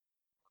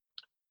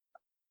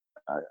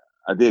 I,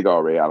 I did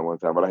guard Ray Allen one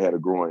time, but I had a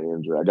groin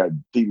injury. I got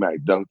T-Mac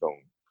dunked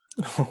on,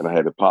 and I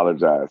had to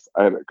apologize.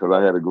 Because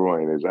I had a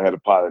groin injury. I had to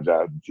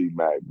apologize to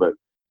T-Mac. But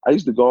I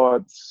used to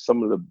guard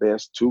some of the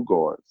best two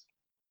guards.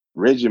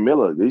 Reggie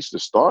Miller, they used to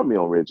start me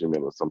on Reggie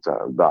Miller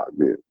sometimes, Doc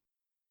did.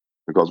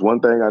 Because one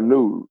thing I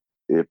knew,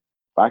 if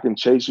I can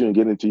chase you and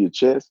get into your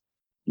chest,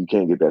 you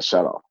can't get that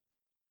shot off.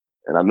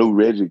 And I knew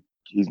Reggie,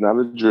 he's not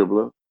a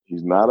dribbler.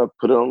 He's not a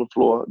put it on the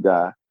floor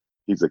guy.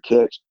 He's a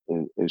catch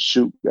and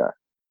shoot guy.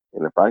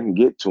 And if I can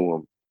get to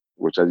him,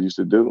 which I used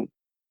to do,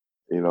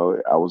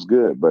 I was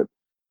good. But,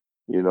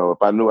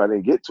 if I knew I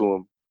didn't get to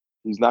him,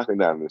 he's knocking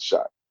down the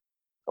shot.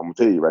 I'm going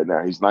to tell you right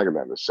now, he's knocking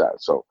down the shot.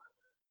 So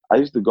I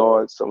used to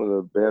guard some of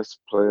the best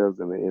players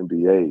in the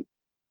NBA.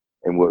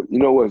 And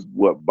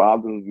what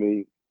bothers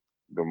me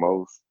the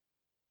most,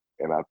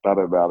 and I thought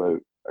about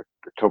it a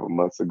couple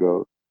months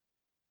ago,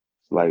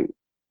 like,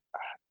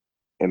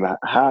 and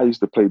how I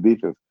used to play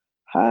defense.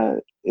 How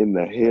in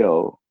the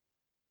hell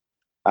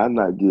I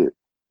not get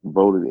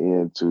voted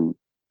into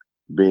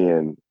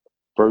being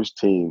first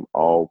team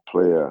all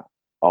player,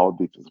 all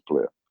defensive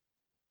player?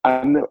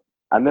 I never,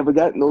 I never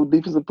got no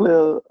defensive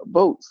player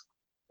votes,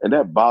 and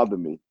that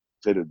bothered me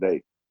to the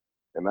day.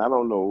 And I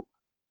don't know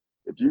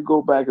if you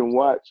go back and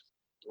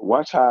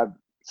watch how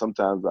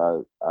sometimes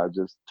I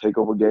just take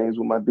over games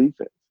with my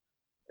defense,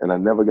 and I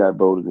never got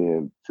voted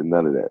in to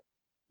none of that.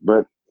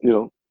 But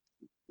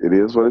it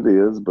is what it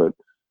is. But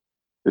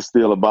it's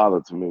still a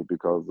bother to me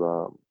because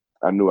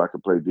I knew I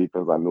could play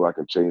defense. I knew I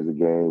could change the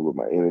game with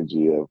my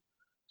energy of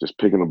just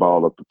picking the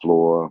ball up the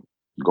floor,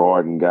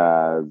 guarding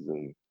guys,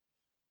 and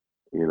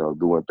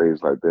doing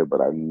things like that.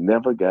 But I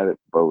never got it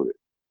voted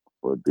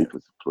for a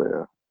defensive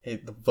player. Hey,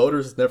 the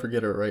voters never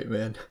get it right,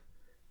 man.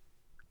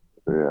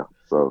 Yeah.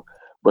 So,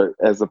 but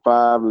as a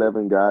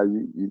 5'11"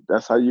 guy,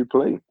 that's how you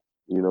play.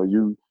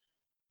 You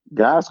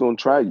guys gonna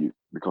try you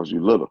because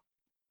you're little.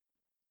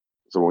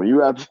 So when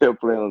you out there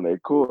playing on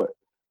that court,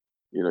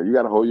 you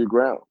got to hold your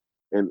ground.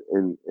 And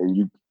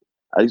you,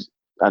 I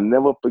I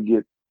never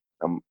forget,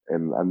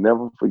 and I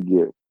never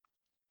forget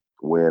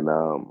when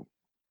I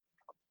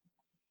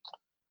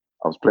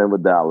was playing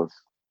with Dallas,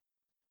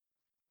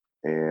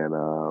 and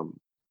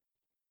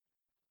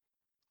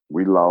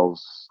we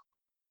lost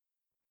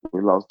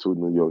to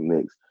New York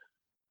Knicks,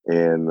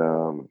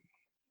 and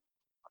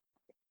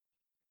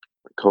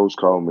coach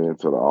called me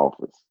into the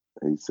office.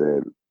 He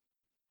said,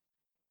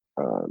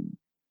 uh,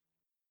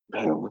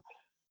 "Damn,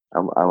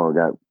 I don't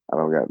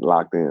got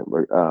locked in."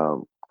 But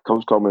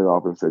coach called me in the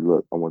office and said,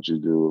 "Look, I want you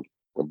to do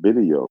a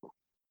video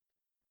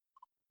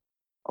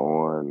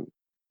on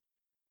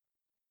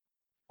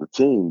the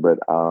team, but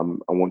I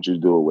want you to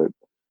do it with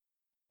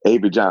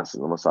Avery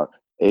Johnson. I'm sorry,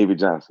 Avery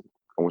Johnson.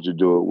 I want you to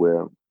do it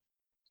where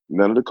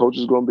none of the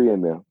coaches are going to be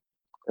in there,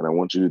 and I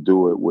want you to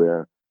do it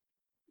where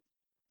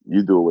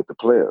you do it with the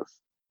players.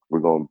 We're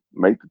going to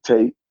make the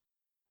tape.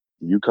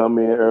 You come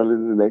in early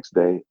the next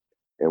day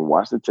and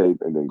watch the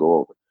tape, and then go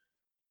over."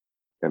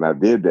 And I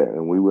did that,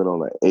 and we went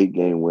on an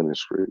 8-game winning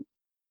streak.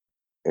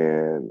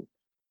 And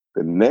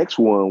the next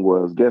one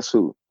was, guess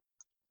who?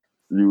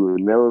 You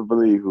would never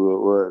believe who it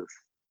was.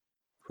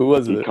 Who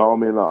was He it? called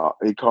me in the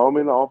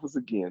office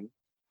again,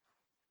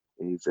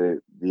 and he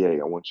said, "DA,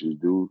 I want you to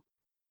do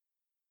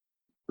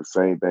the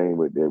same thing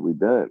that we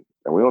done."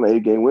 And we on an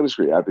 8-game winning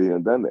streak after he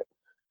had done that.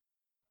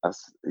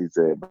 He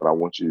said, "But I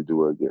want you to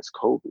do it against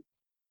Kobe."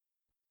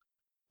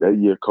 That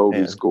year, Kobe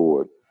Man,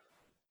 scored.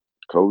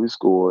 Kobe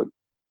scored,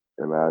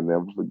 and I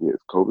never forget.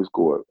 Kobe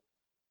scored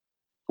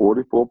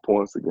 44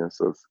 points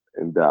against us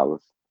in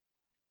Dallas,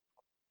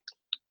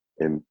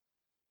 and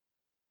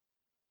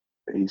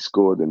he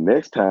scored the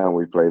next time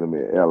we played him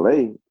in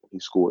LA. He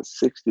scored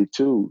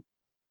 62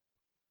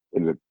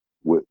 in the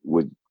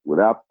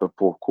without the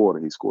fourth quarter.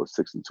 He scored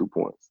 62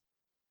 points.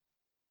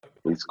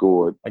 He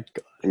scored. my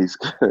God. He's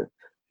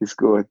he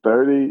scored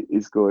 30.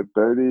 He scored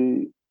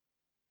 30.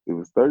 It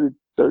was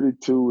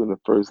 32 in the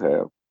first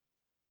half,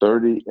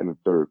 30 in the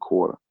third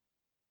quarter.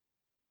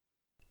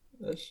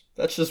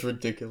 That's just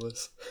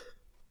ridiculous.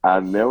 I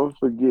never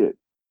forget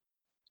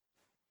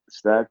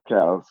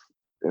Stackhouse,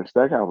 and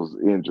Stackhouse was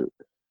injured.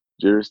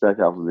 Jerry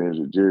Stackhouse was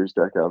injured. Jerry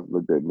Stackhouse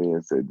looked at me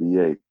and said,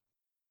 "Da,"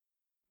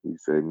 he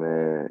said,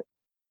 "Man,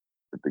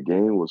 if the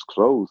game was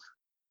close,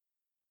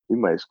 he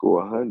might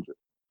score 100."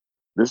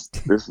 This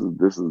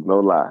is no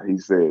lie. He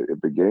said if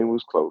the game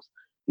was close,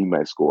 he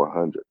might score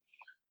 100.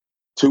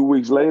 2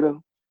 weeks later,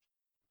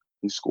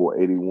 he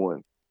scored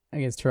 81.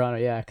 against Toronto.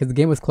 Yeah, because the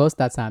game was close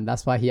that time.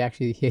 That's why he had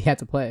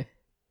to play.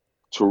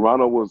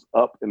 Toronto was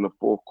up in the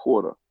fourth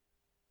quarter.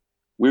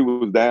 We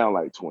was down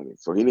like 20,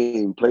 so he didn't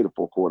even play the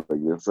fourth quarter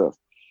against us.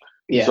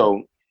 Yeah.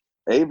 So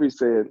Avery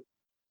said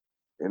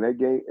in that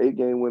game,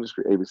 8-game winning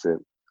streak, Avery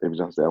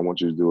Johnson said, "I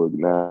want you to do it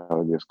now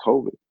against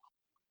Kobe."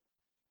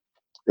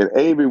 And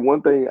Avery,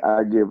 one thing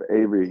I give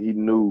Avery, he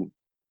knew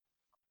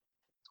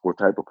what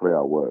type of player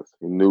I was.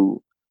 He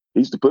knew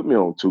he used to put me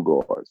on two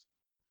guards.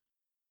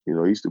 He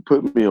used to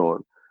put me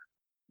on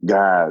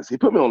guys. He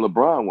put me on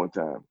LeBron one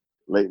time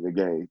late in the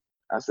game.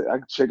 I said, I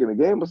check in the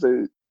game. I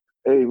said,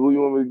 "Hey, who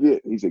you want me to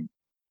get?" He said,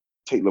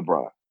 "Take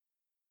LeBron."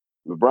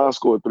 LeBron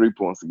scored 3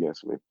 points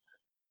against me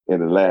in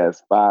the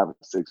last 5 or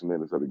 6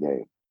 minutes of the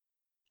game.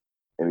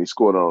 And he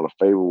scored on a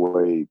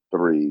fadeaway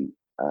three,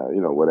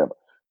 whatever.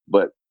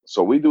 But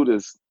so we do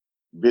this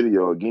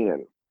video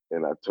again,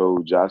 and I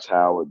told Josh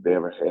Howard,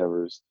 Devin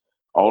Harris,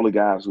 all the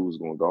guys who was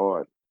going to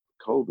guard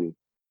Kobe,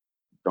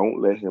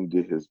 don't let him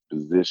get his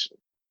position.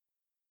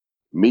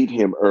 Meet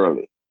him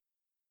early.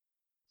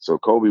 So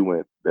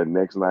that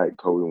next night,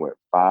 Kobe went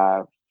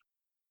 5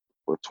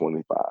 for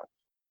 25.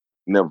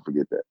 Never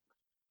forget that.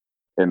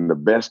 And the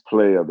best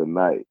player of the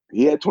night,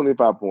 he had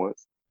 25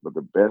 points, but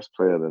the best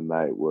player of the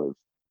night was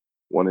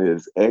one of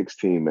his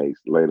ex-teammates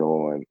later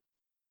on,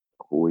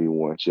 who he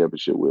won a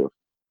championship with.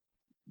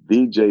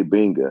 DJ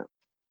Binga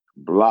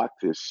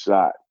blocked his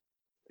shot,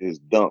 his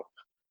dunk.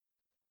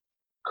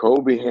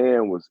 Kobe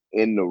hand was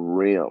in the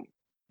rim.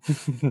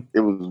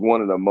 It was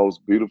one of the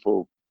most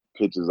beautiful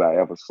pictures I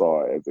ever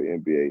saw as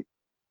an NBA.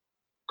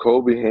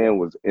 Kobe hand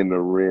was in the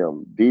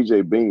rim.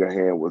 DJ Binga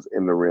hand was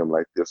in the rim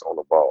like this on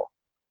the ball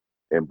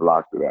and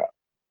blocked it out.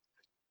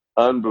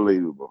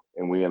 Unbelievable.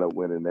 And we ended up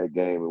winning that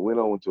game and went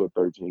on to a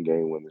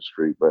 13-game winning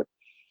streak. But,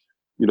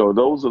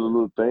 those are the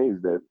little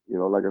things that,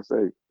 like I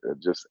say, that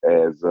just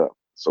adds up.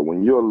 So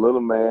when you're a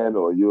little man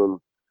or you're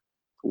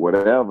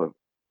whatever,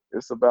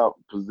 it's about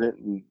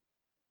presenting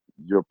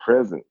your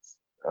presence.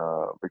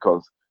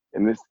 Because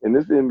in this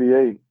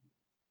NBA,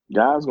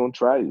 guys gonna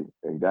try you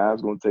and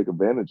guys gonna take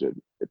advantage of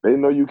you. If they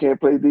know you can't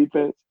play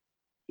defense,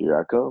 here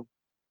I come.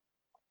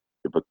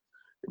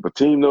 If a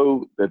team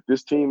know that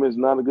this team is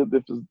not a good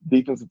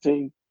defensive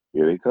team,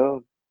 here they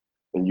come,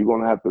 and you're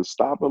gonna have to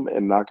stop them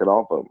and knock it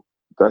off of them.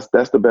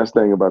 That's the best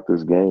thing about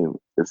this game.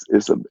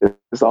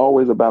 It's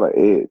always about an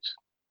edge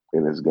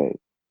in this game,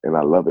 and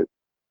I love it.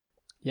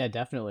 Yeah,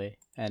 definitely.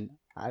 And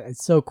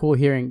it's so cool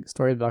hearing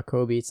stories about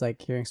Kobe. It's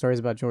like hearing stories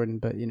about Jordan,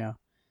 but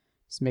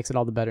just makes it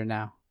all the better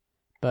now.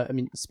 But I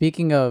mean,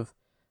 speaking of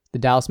the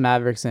Dallas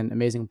Mavericks and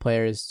amazing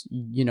players,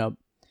 I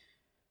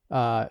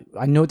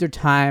know their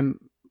time.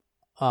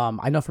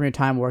 I know from your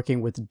time working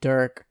with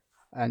Dirk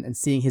and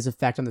seeing his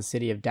effect on the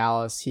city of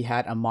Dallas, he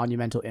had a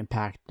monumental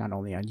impact not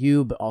only on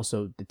you but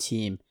also the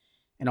team,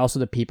 and also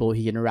the people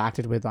he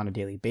interacted with on a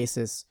daily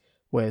basis.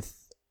 With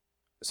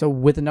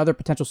another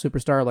potential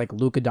superstar like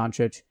Luka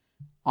Doncic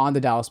on the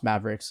Dallas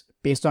Mavericks,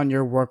 based on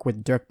your work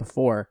with Dirk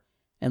before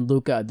and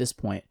Luka at this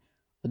point,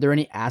 are there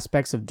any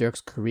aspects of Dirk's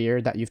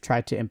career that you've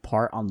tried to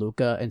impart on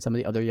Luka and some of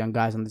the other young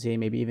guys on the team,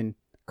 maybe even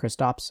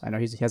Kristaps? I know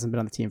he hasn't been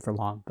on the team for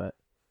long, but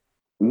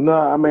No,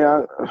 I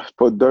mean,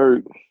 for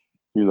Dirk,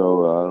 you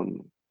know,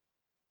 um,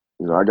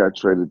 I got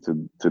traded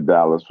to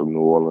Dallas from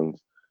New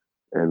Orleans,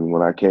 and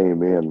when I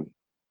came in,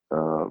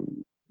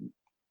 um,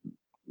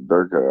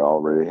 Dirk had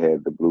already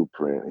had the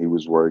blueprint. He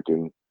was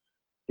working.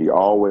 He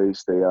always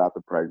stayed out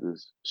the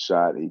practice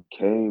shot. He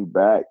came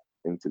back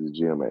into the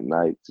gym at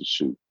night to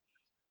shoot.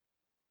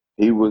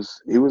 He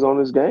was on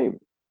his game.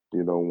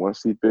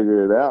 Once he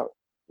figured it out,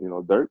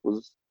 Dirk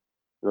was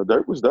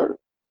Dirk.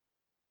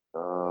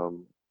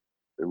 Um,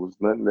 there was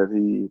nothing that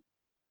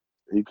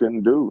he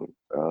couldn't do.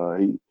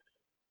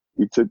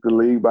 He took the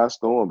league by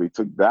storm. He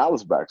took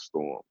Dallas by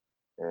storm,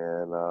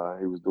 and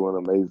he was doing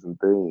an amazing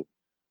thing.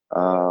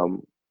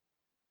 Um,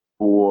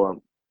 for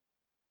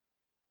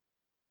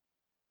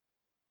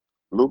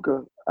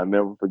Luka, I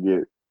never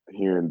forget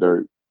hearing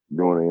Dirk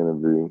doing an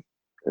interview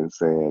and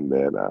saying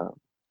that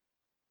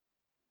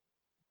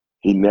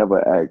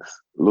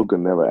Luka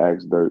never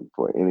asked Dirk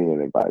for any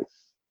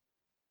advice,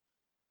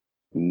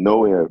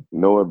 no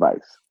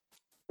advice,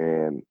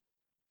 and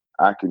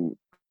I can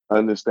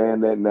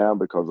understand that now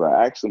because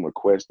I asked him a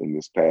question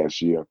this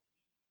past year.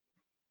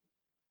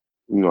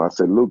 I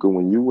said, Luka,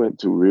 when you went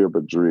to Real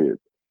Madrid,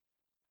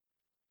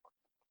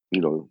 you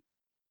know,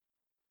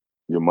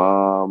 your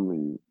mom,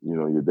 and,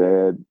 your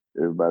dad,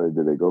 everybody,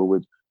 did they go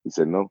with you? He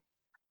said, no.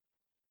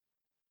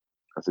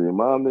 I said, your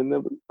mom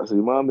didn't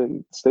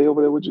stay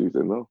over there with you? He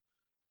said, no.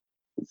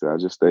 He said, I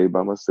just stayed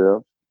by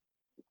myself.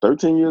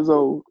 13 years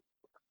old,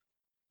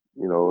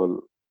 you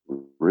know,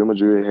 Real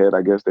Madrid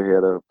I guess they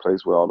had a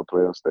place where all the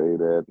players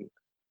stayed at.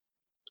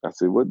 I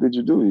said, "What did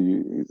you do?"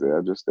 He said,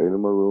 "I just stayed in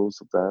my room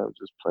sometimes,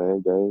 just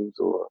playing games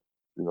or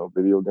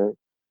video games."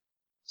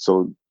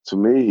 So to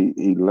me,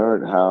 he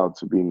learned how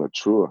to be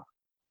mature.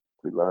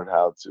 He learned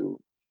how to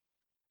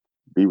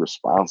be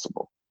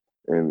responsible,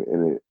 and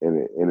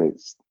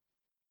it's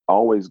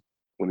always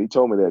when he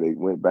told me that it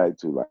went back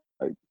to like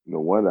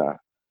one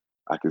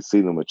I could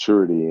see the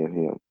maturity in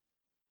him.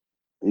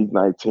 He's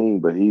 19,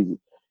 but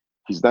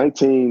he's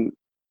 19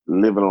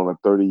 living on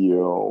a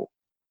 30-year-old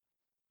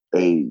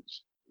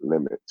age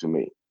limit to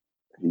me.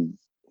 He's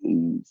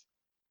he's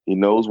he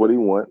knows what he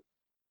wants.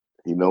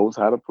 He knows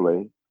how to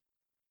play,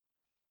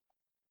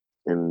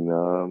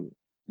 and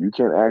you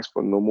can't ask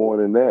for no more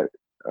than that.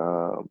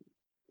 Um,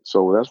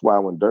 so that's why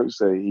when Dirk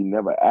said he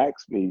never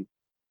asked me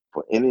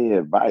for any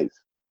advice,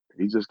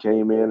 he just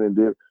came in and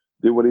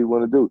did what he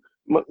wanted to do.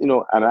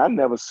 And I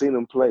never seen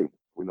him play.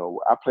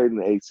 I played in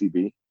the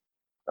ACB,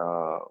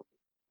 uh,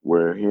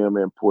 where him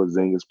and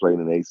Porzingis played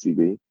in the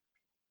ACB,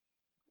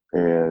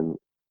 and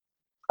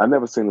I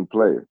never seen him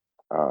play.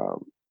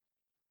 Um,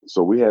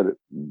 so we had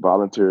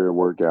voluntary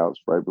workouts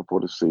right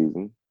before the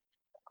season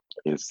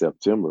in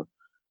September.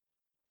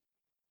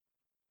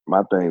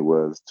 My thing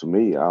was, to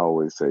me, I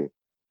always say,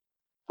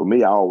 for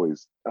me, I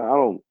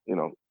don't,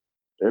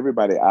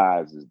 everybody's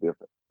eyes is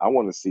different. I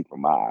want to see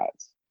from my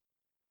eyes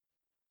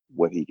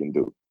what he can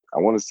do. I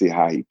want to see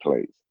how he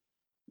plays,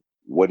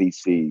 what he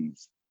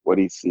sees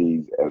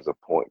as a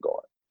point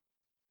guard.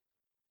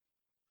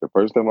 The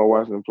first time I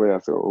watched him play, I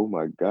said, "Oh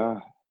my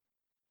God."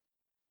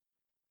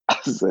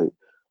 I say,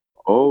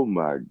 "Oh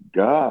my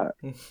God."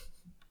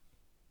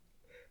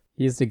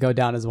 He used to go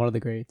down as one of the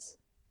greats.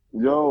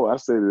 Yo, I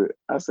say,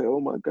 "Oh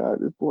my God,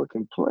 this boy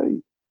can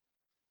play."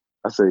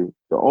 I say,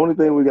 the only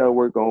thing we got to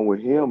work on with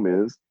him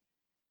is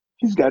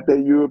he's got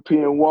that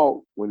European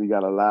walk when he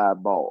got a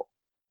live ball.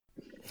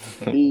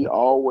 He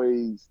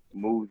always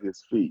moved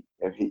his feet,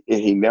 and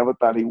he never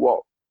thought he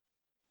walked.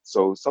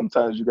 So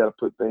sometimes you got to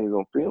put things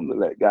on film to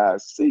let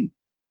guys see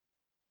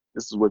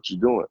this is what you're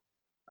doing.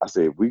 I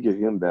say if we get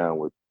him down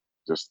with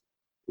just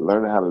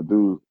learning how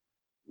to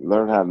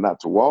learn how not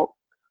to walk.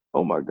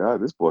 Oh my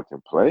God, this boy can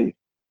play.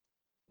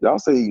 Y'all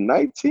say he's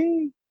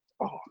 19.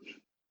 Oh,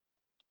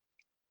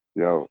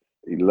 yo,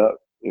 he love.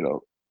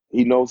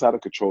 He knows how to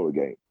control the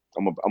game.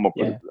 Yeah.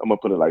 I'm gonna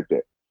put it like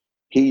that.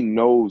 He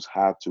knows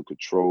how to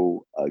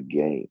control a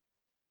game,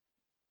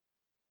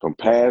 from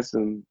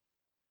passing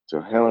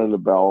to handling the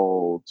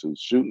ball to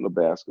shooting the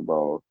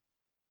basketball.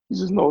 He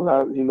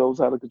knows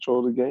how to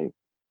control the game,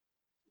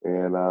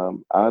 and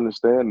I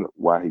understand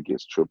why he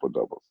gets triple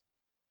doubles.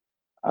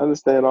 I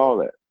understand all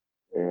that,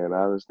 and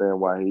I understand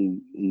why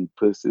he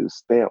puts his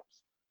stamps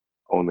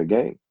on the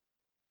game.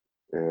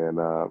 And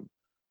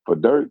for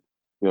Dirk,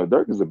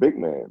 Dirk is a big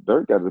man.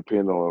 Dirk got to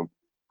depend on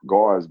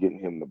guards getting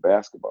him the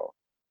basketball.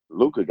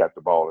 Luka got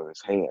the ball in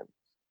his hand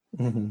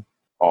Mhm.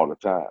 all the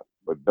time,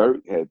 but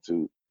Dirk had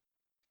to.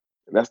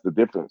 And that's the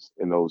difference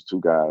in those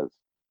two guys.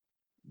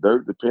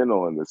 Dirk depend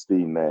on the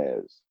Steve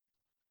Nash,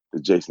 the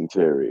Jason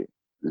Terry,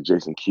 the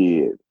Jason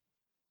Kidd,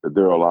 the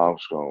Daryl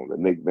Armstrong, the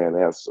Nick Van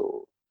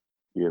Exel,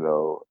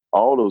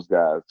 all those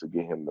guys to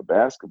get him the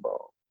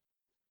basketball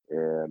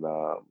and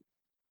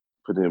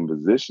put him in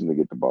position to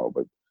get the ball.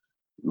 But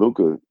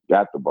Luka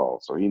got the ball,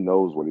 so he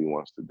knows what he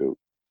wants to do.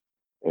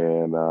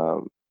 And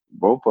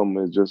both of them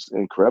is just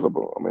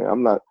incredible. I mean,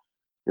 I'm not,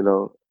 you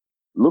know,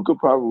 Luka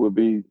probably would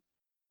be,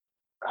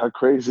 how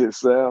crazy it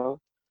sounds,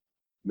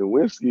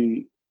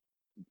 Nowinski.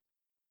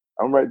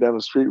 I'm right down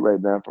the street right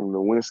now from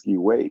Nowinski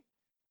Way,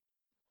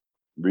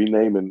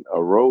 renaming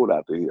a road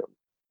after him.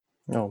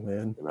 Oh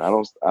man. And I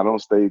don't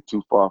stay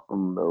too far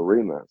from the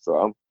arena, so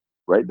I'm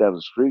right down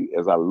the street.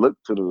 As I look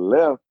to the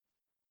left,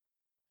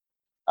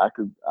 I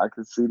could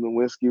see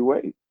Nowinski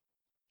Way.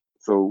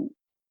 So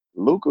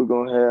Luka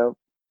gonna have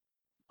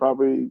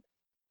probably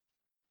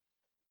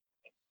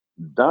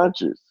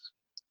Doncic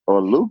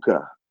or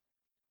Luka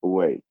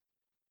Way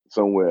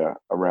somewhere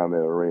around that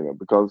arena,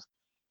 because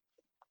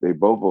they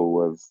both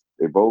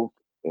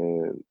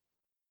and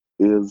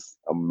is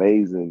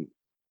amazing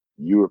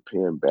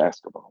European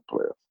basketball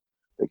players.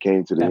 They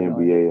came to the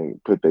Definitely. NBA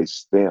and put their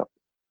stamp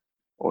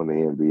on the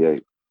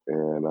NBA,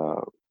 and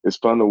it's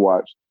fun to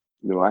watch.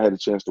 I had a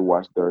chance to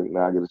watch Dirk.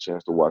 Now I get a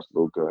chance to watch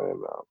Luka,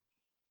 and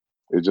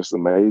it's just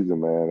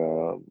amazing,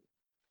 man.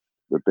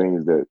 The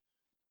things that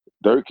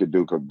Dirk could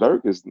do,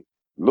 because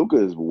Luka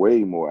is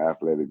way more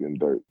athletic than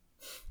Dirk.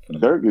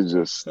 Dirk is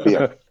just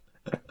stiff,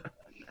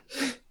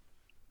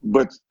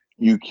 but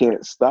you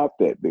can't stop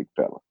that big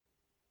fella.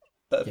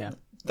 that Yeah.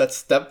 that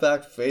step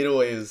back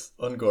fadeaway is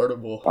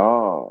unguardable.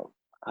 Oh,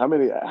 how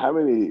many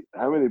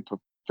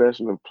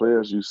professional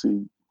players you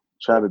see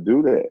try to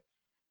do that?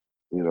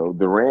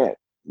 Durant.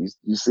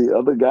 You see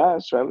other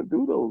guys trying to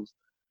do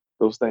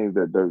those things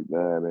that Dirk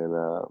done,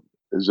 and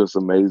it's just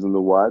amazing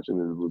to watch, and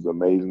it was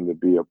amazing to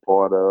be a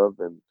part of,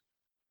 and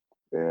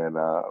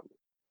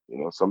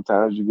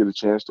sometimes you get a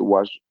chance to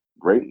watch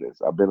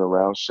greatness. I've been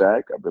around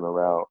Shaq, I've been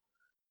around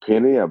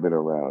Penny, I've been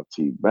around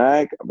T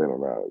Mac, I've been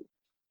around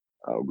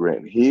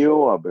Grant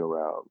Hill, I've been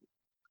around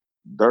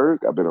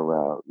Dirk, I've been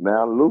around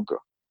now Luca.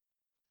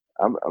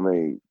 I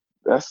mean,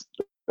 that's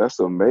that's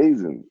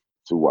amazing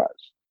to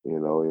watch,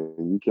 and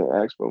you can't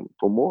ask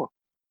for more.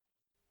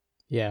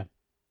 Yeah.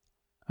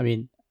 I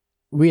mean,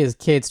 we as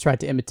kids tried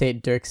to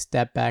imitate Dirk's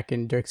step back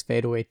and Dirk's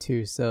fadeaway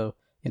too. So,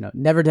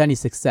 never to any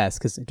success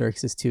because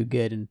Dirk's is too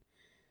good and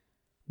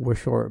we're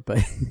short.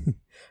 But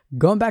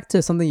going back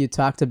to something you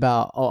talked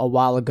about a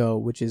while ago,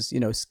 which is,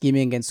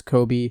 scheming against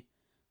Kobe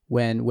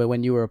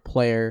when you were a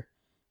player,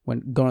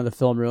 when going to the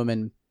film room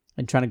and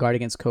trying to guard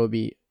against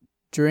Kobe.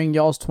 During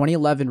y'all's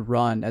 2011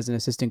 run as an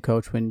assistant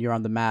coach when you're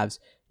on the Mavs,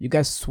 you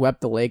guys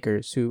swept the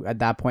Lakers, who at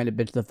that point had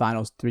been to the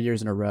finals 3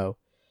 years in a row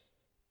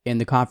in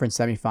the conference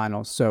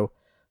semifinals. So,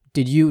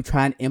 did you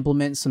try and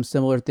implement some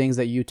similar things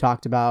that you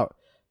talked about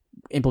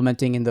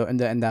implementing in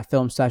that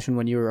film session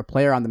when you were a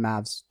player on the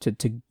Mavs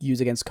to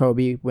use against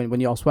Kobe when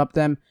you all swept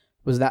them?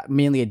 Was that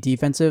mainly a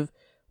defensive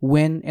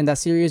win in that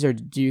series, or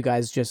do you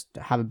guys just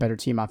have a better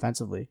team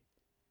offensively?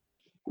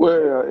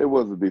 Well, it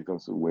was a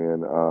defensive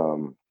win,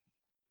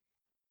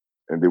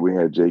 and then we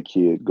had J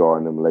Kidd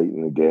guarding them late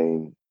in the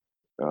game.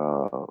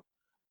 Uh,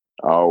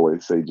 I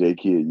always say J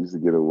Kidd used to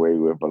get away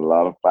with a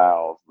lot of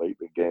fouls late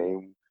in the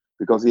game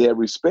because he had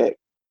respect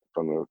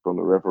from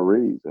the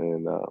referees,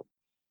 and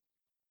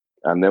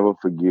I never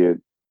forget.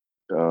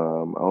 I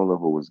don't know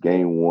if it was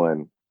game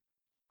one.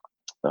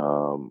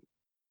 Um,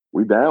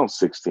 we down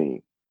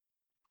 16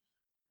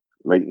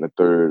 late in the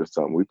third or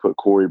something. We put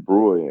Corey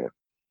Brewer in.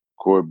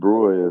 Corey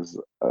Brewer is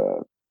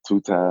a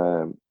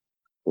two-time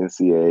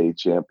NCAA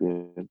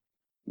champion,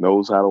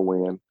 knows how to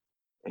win.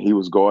 He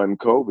was guarding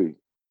Kobe,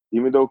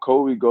 even though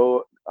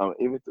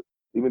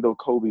even though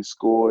Kobe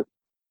scored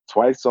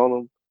twice on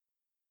him.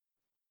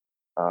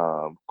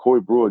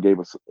 Corey Brewer gave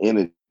us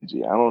energy.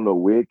 I don't know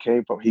where it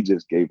came from. He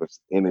just gave us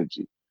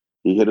energy.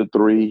 He hit a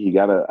three. He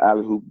got an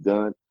alley hoop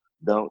dunk,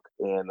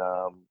 and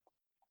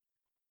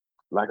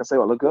like I said,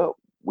 I look up.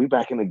 We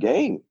back in the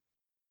game,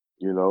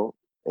 you know.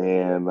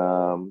 And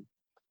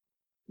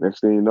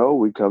next thing you know,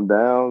 we come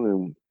down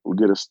and we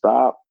get a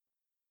stop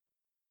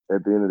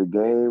at the end of the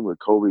game where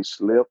Kobe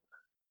slipped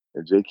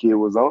and J Kidd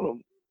was on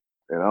him.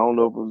 And I don't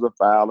know if it was a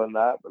foul or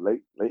not, but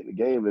late in the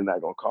game, they're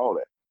not gonna call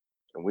that.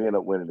 And we end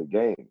up winning the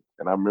game.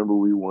 And I remember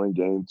we won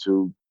game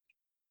two.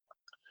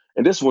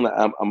 And this one,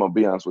 I'm gonna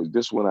be honest with you.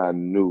 This one I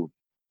knew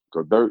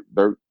because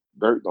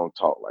Dirk don't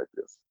talk like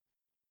this.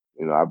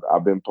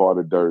 I've been part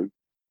of Dirk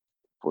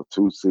for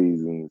 2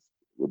 seasons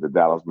with the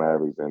Dallas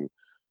Mavericks, and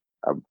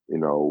I, you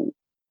know,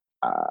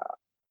 uh,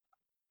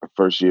 the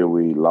first year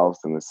we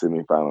lost in the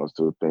semifinals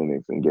to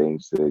Phoenix in Game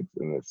 6,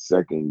 and the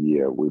second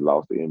year we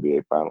lost the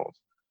NBA Finals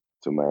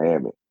to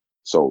Miami.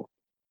 So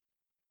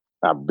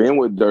I've been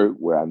with Dirk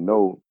where I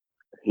know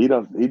he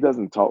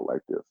doesn't talk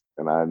like this.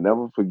 And I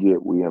never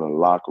forget we in a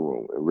locker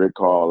room and Rick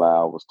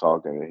Carlisle was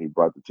talking and he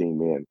brought the team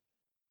in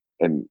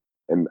and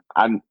and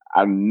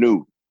I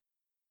knew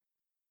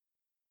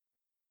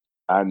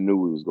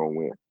we was gonna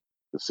win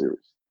the series.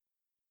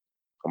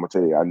 I'm gonna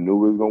tell you, I knew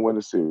we was gonna win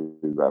the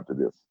series after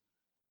this.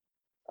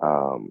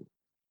 Um,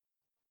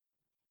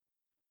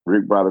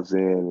 Rick brought us in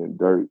and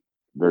Dirk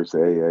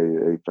said,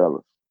 hey,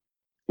 fellas,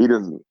 he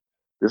doesn't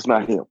this is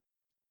not him.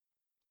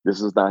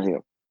 This is not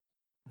him.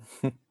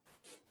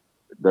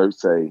 Dirk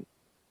say,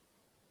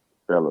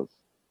 fellas,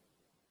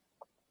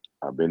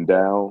 I've been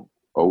down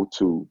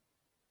 0-2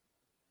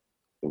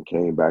 and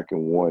came back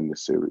and won the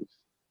series.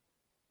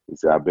 He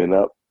said, I've been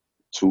up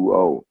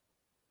 2-0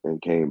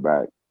 and came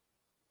back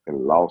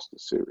and lost the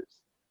series.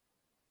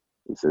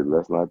 He said,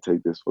 let's not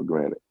take this for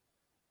granted.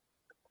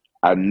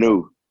 I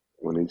knew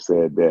when he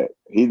said that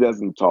he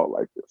doesn't talk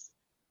like this.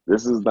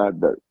 This is not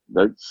Dirk.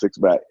 Dirk six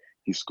back,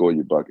 he scored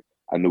your bucket.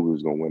 I knew we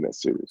was gonna win that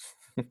series.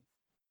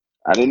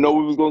 I didn't know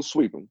we was gonna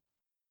sweep him.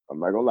 I'm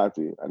not gonna lie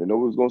to you. I didn't know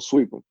we was gonna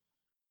sweep him,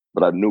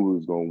 but I knew we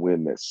was gonna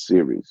win that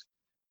series.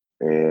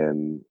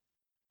 And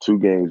 2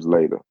 games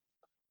later,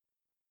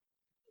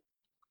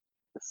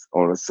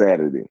 on a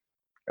Saturday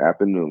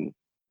afternoon,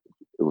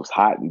 it was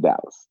hot in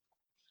Dallas.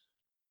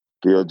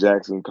 Phil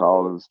Jackson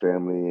called his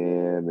family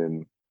in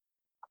and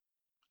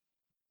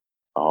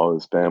all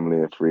his family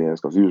and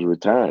friends because he was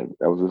retiring.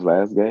 That was his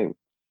last game.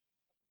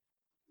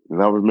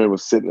 And I remember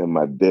sitting at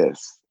my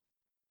desk,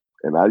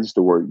 and I used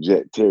to work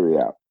Jet Terry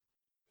out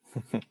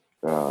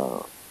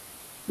uh,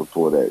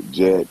 before that.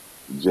 Jet,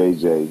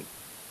 JJ,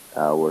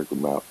 I worked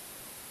him out.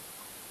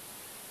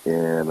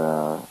 And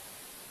I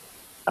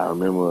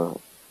remember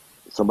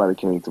somebody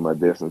came to my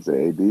desk and said,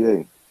 hey,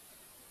 DA,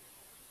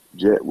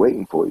 Jet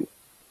waiting for you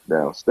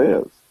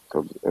downstairs.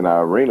 Because in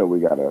our arena, we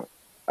got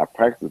our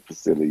practice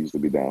facility used to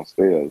be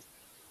downstairs.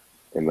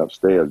 And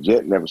upstairs,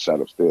 Jet never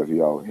shot upstairs.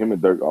 Him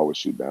and Dirk always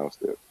shoot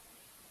downstairs.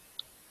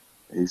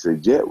 He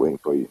said, Jet waiting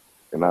for you.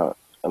 And I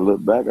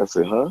looked back, I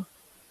said, huh?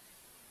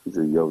 He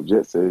said, yo,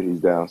 Jet said he's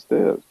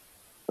downstairs.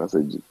 I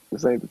said,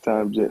 this ain't the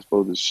time Jet's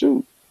supposed to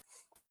shoot.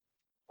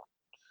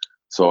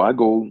 So I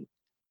go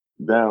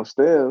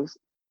downstairs.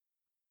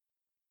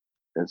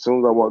 And as soon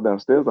as I walk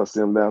downstairs, I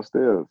see him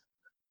downstairs.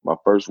 My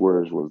first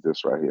words was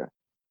this right here.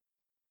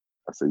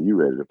 I said, you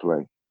ready to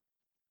play?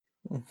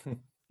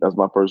 That's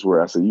my first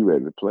word. I said, you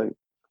ready to play?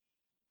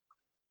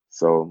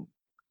 So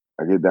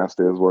I get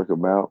downstairs, work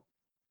him out.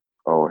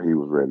 Oh, he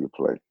was ready to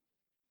play.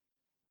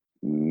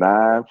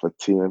 9 for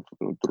 10 from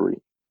the three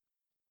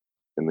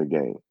in the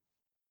game.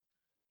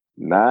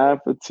 9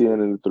 for 10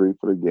 in the three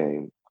for the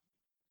game.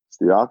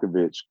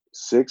 Stojakovic,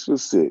 6 for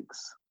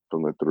 6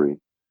 from the three.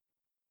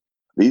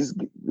 These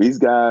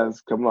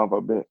guys coming off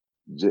a bench.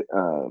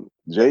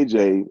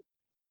 JJ,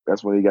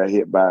 that's when he got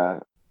hit by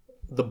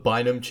The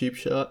Bynum cheap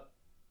shot.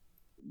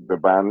 the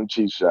Bynum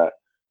cheat shot.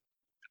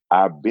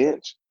 Our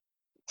bench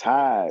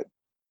tied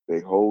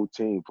the whole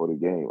team for the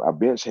game. Our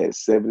bench had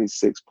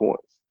 76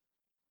 points.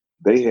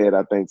 They had,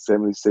 I think,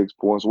 76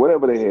 points.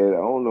 Whatever they had, I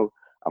don't know.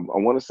 I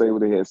want to say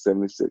they had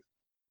 76.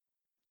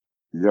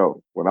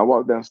 Yo, when I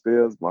walked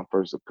downstairs, my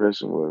first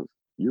impression was,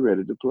 "You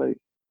ready to play?"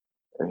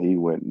 And he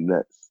went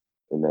nuts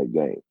in that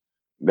game.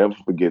 Never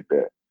forget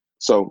that.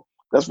 So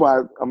that's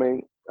why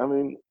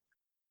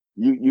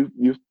you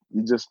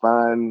just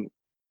find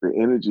the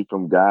energy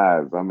from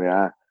guys. I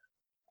mean,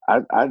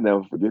 I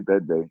never forget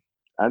that day.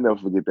 I never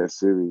forget that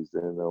series.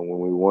 And when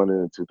we won it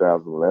in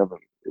 2011,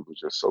 it was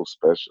just so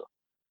special.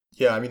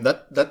 Yeah, I mean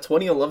that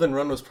 2011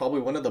 run was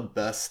probably one of the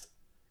best,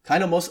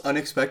 kind of most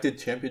unexpected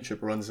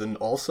championship runs, and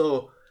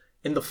also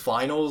in the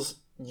finals,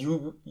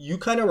 you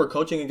kind of were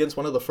coaching against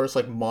one of the first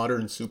like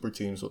modern super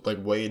teams with like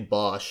Wade,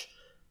 Bosch,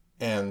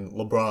 and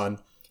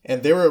LeBron,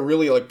 and they were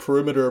really like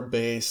perimeter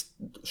based,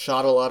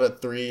 shot a lot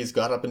of threes,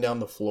 got up and down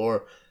the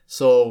floor.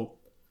 So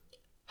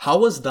how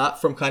was that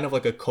from kind of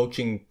like a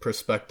coaching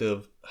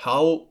perspective?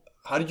 How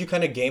did you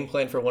kind of game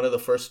plan for one of the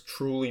first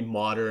truly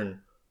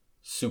modern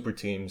super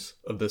teams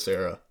of this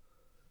era?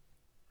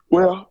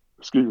 Well,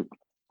 excuse me.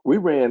 We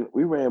ran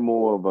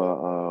more of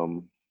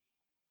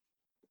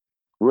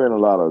we ran a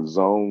lot of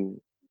zone,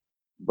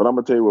 but I'm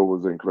gonna tell you what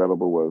was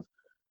incredible was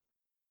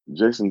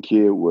Jason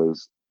Kidd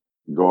was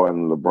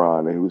guarding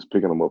LeBron and he was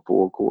picking him up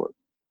full court.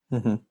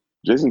 Mm-hmm.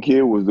 Jason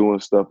Kidd was doing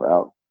stuff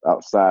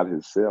outside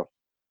himself,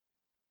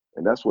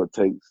 and that's what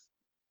takes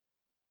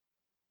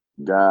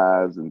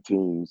guys and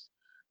teams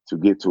to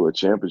get to a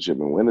championship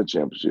and win a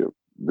championship.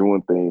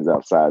 Doing things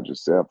outside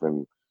yourself,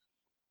 and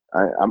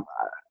I'm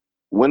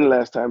when the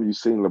last time you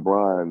seen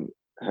LeBron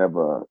have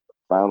a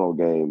final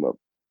game of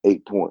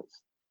 8 points?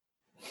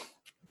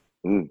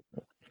 Mm.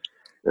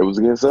 It was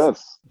against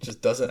us.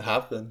 Just doesn't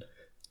happen.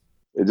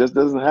 It just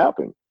doesn't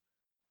happen.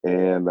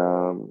 And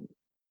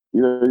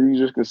you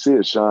just can see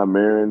it. Sean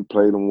Marion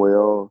played him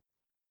well.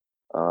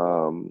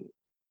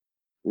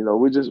 We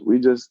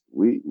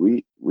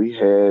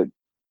had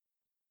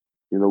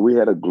we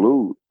had a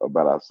glue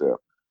about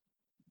ourselves.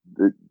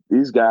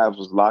 These guys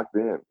was locked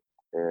in,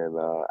 and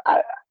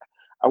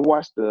I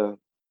watched the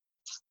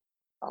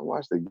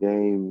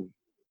game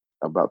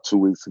about 2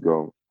 weeks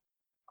ago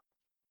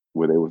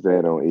where they was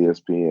at on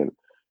ESPN,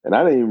 and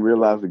I didn't even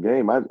realize the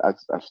game. I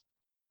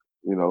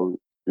you know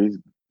these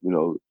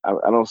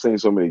I don't see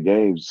so many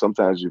games.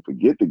 Sometimes you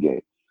forget the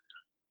game.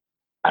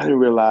 I didn't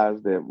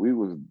realize that we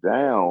was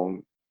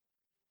down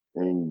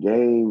in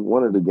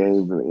one of the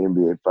games in the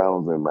NBA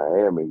Finals in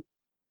Miami,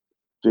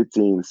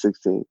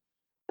 15-16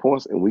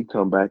 points, and we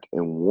come back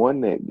and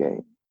won that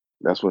game.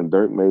 That's when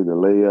Dirk made the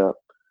layup,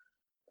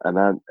 and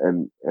I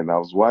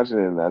was watching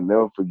it, and I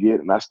never forget,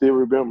 and I still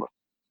remember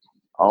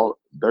all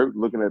Dirk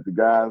looking at the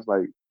guys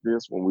like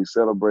this when we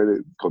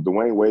celebrated because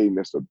Dwayne Wade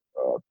missed a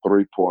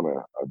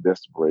three-pointer, a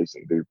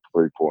desperation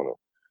three-pointer.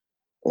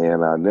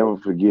 And I'll never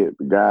forget,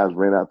 the guys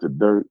ran out to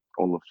Dirk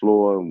on the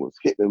floor and was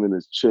hitting him in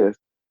his chest.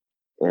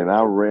 And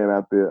I ran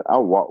out there. I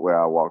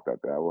walked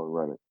out there. I wasn't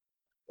running.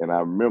 And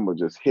I remember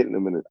just hitting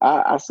him in the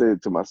I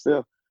said to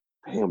myself,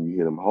 damn, you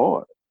hit him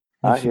hard.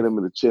 I hit him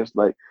in the chest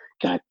like,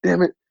 God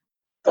damn it,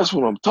 that's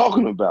what I'm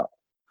talking about.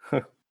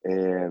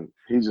 And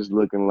he's just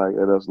looking like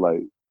at us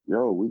like,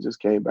 yo, we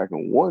just came back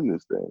and won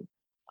this thing.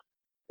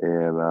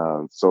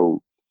 And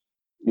so,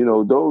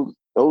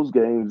 those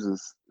games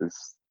is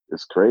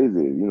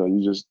crazy.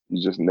 You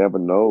just never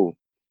know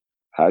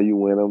how you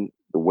win them,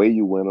 the way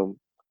you win them,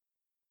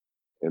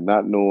 and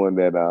not knowing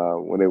that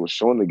when they were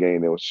showing the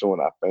game, they were showing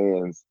our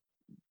fans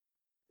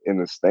in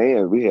the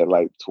stands. We had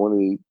like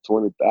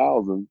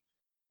 20,000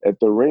 at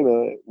the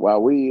arena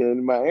while we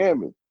in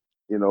Miami.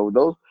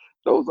 Those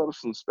are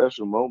some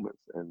special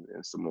moments and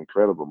some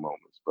incredible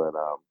moments. But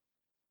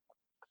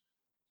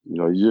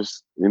you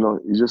just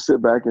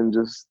sit back and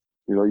just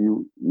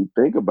you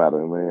think about it,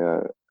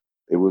 man.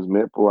 It was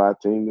meant for our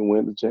team to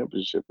win the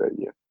championship that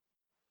year.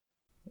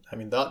 I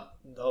mean that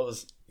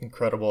was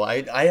incredible.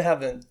 I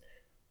haven't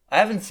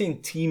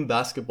seen team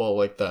basketball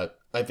like that.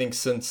 I think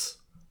since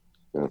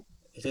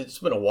it's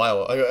been a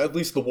while. At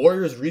least the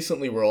Warriors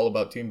recently were all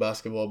about team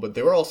basketball, but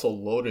they were also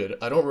loaded.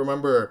 I don't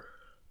remember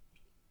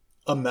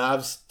a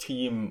Mavs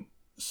team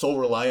so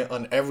reliant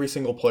on every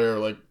single player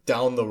like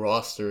down the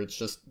roster. It's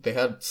just they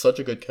had such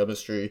a good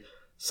chemistry,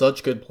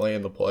 such good play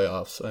in the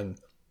playoffs, and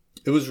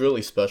it was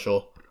really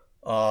special.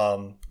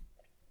 I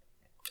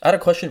had a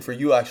question for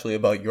you actually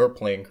about your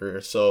playing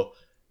career. So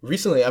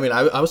recently, I mean,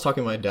 I was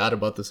talking to my dad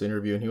about this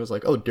interview, and he was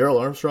like, "Oh, Daryl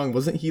Armstrong,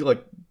 wasn't he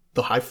like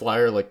the high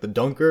flyer, like the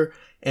dunker?"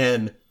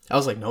 And I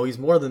was like, "No, he's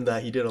more than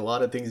that. He did a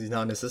lot of things. He's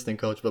now an assistant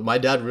coach." But my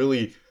dad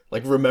really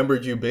like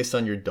remembered you based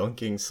on your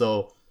dunking.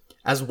 So,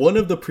 as one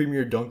of the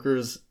premier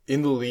dunkers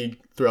in the league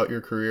throughout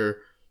your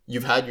career,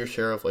 you've had your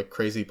share of like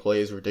crazy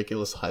plays,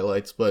 ridiculous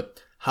highlights,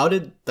 but how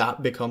did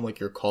that become like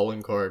your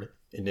calling card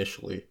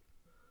initially?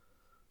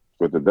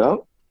 With the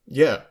dunk,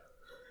 Yeah.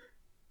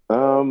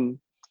 um,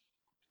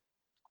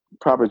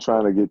 probably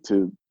trying to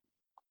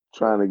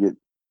get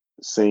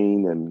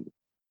seen and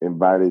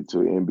invited to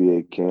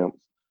NBA camps.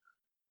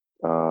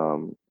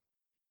 Um,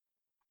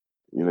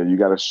 you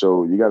got to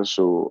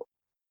show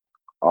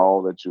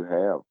all that you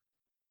have.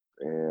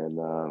 And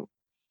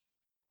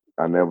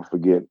I never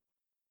forget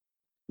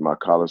my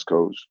college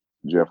coach,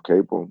 Jeff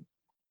Capel.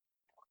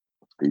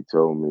 He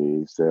told me,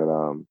 he said,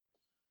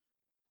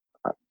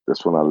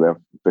 that's when I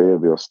left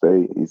Fayetteville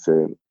State. He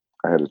said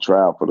I had a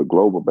trial for the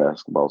Global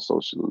Basketball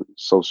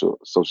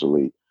Social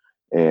League,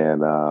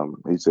 and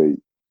he said,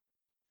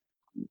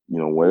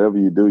 whatever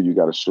you do, you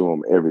got to show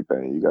them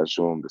everything. You got to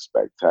show them the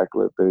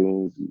spectacular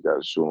things. You got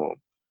to show them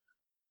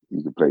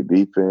you can play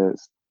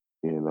defense.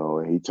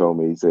 And he told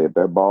me, he said, if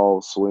that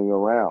ball swing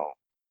around,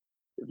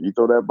 if you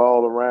throw that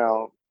ball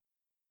around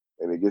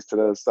and it gets to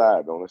the other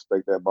side, don't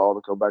expect that ball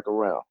to come back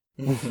around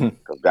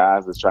because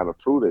guys is trying to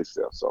prove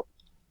themselves. So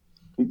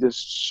he just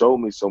showed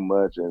me so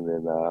much, and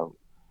then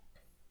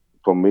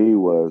for me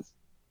was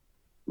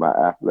my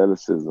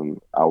athleticism.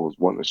 I was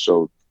wanting to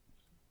show,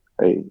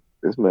 hey,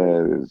 this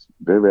man is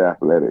very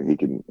athletic. He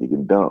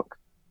can dunk,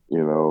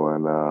 and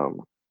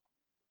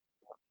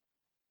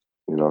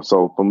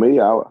So for me,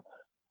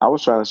 I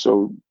was trying to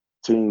show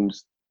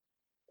teams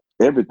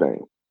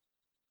everything.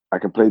 I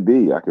can play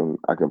D. I can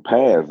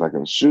pass. I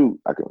can shoot.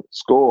 I can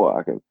score.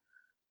 I can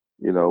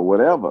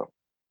whatever.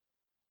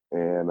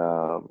 And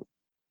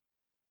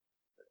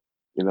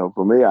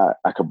for me,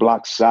 I could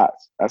block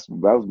shots. That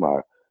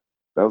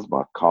was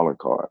my calling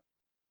card.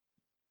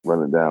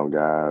 Running down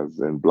guys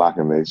and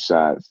blocking their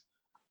shots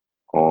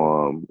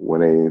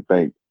when they didn't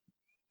think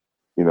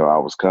I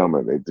was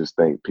coming. They just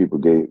think people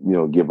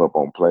give up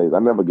on plays. I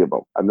never give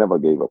up. I never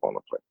gave up on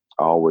a play.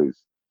 I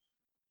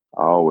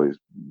always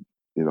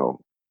you know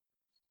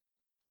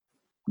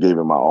gave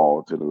it my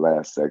all to the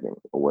last second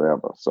or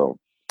whatever. So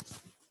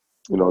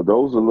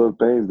those are little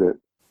things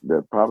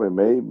that probably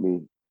made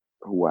me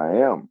who I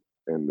am,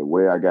 and the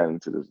way I got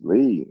into this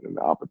league and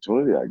the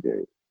opportunity I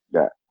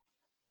got.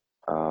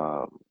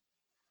 Um,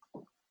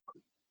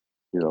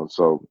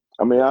 so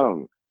I mean, I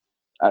don't.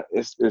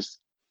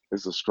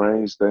 It's a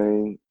strange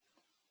thing,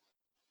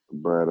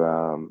 but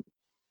I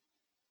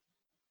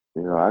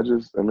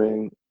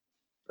mean,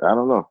 I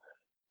don't know.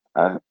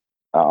 I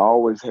I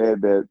always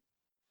had that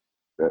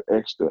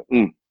extra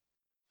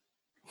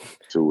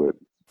to it,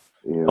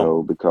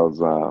 Oh. because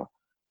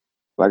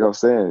like I was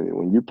saying,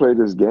 when you play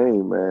this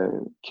game,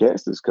 man,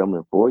 cats is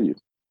coming for you.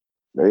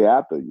 They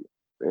after you.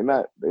 They're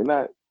not. They're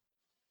not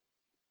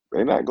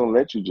gonna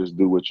let you just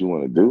do what you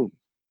want to do.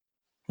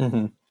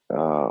 Hmm.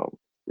 Um,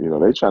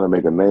 they trying to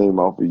make a name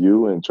off of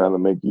you and trying to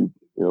make you,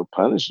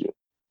 punish you.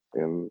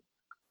 And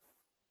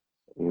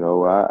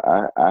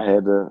I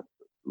had to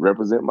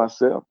represent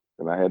myself,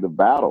 and I had to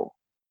battle.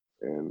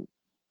 And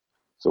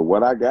so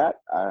what I got,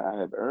 I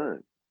had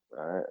earned.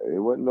 It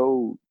wasn't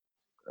no,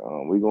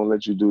 we're gonna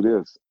let you do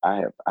this. I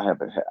had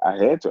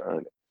to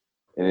earn it.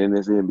 And in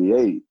this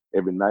NBA,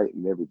 every night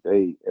and every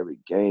day, every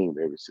game,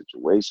 every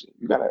situation,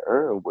 you gotta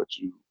earn what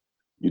you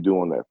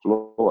do on that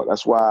floor.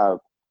 That's why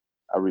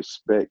I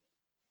respect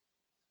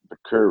the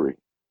Curry.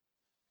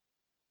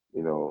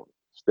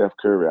 Steph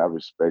Curry, I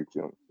respect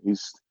him.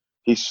 He's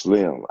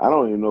slim. I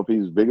don't even know if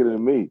he's bigger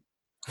than me.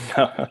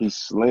 He's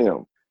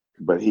slim,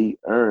 but he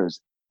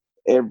earns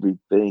everything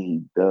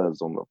he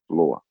does on the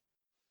floor.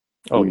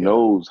 Oh yeah.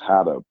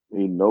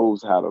 He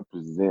knows how to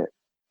present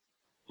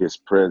his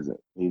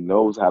presence. He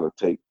knows how to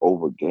take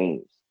over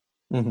games.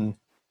 Hmm.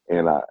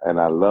 And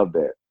I love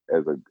that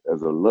as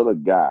a little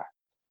guy.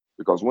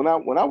 Because when I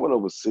went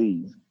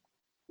overseas,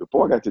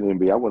 before I got to the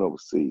NBA, I went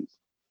overseas.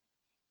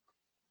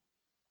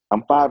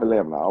 I'm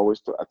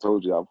 5'11". I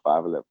told you I'm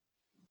 5'11".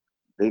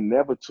 They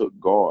never took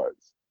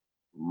guards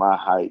my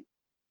height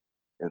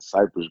in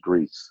Cyprus,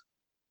 Greece,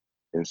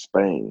 in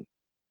Spain.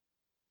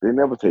 They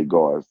never take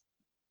guards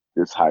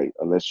this height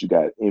unless you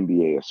got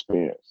NBA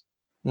experience.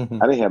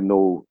 Hmm. I didn't have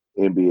no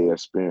NBA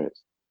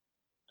experience.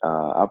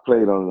 I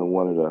played under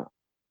one of the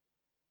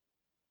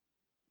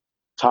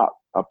top.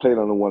 I played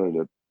under one of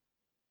the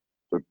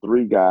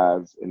three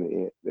guys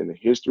in the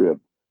history of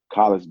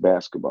college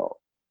basketball.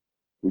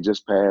 He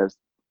just passed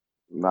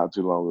not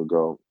too long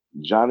ago.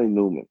 Johnny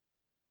Newman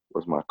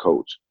was my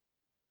coach.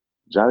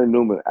 Johnny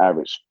Newman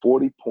averaged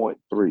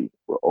 40.3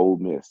 for Ole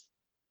Miss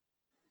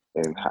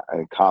in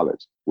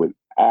college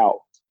without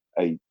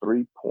a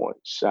 3-point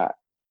shot.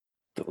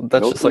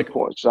 That's No just like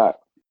 3-point shot.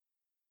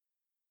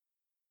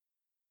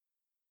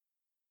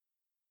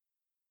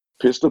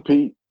 Pistol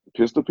Pete.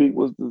 Pistol Pete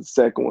was the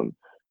second one.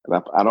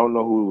 And I don't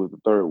know who was the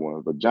third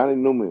one, but Johnny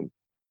Newman,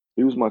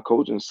 he was my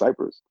coach in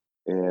Cyprus.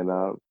 And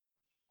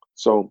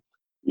so,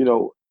 you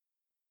know,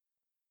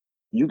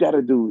 you got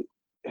to do,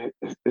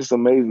 it's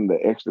amazing the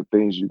extra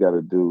things you got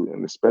to do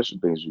and the special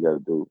things you got to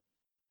do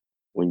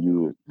when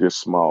you were this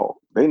small.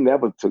 They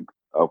never took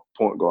a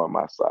point guard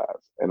my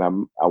size, and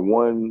I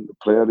won the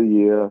Player of the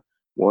Year,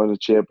 won the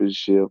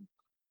championship,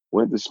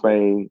 went to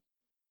Spain.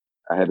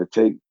 I had to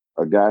take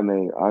a guy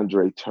named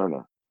Andre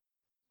Turner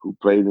who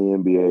played in the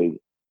NBA.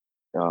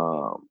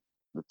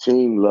 The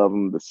team loved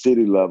him, the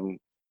city loved him,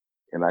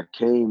 and I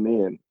came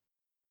in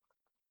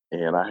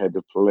and I had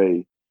to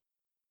play.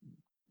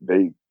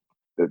 The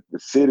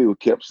city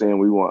kept saying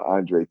we want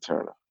Andre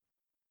Turner.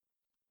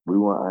 We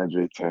want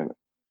Andre Turner.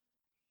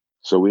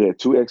 So we had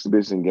two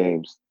exhibition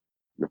games.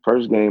 The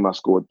first game I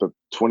scored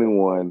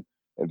 21,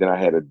 and then I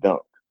had a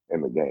dunk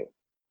in the game.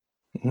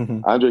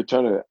 Mhm. Andre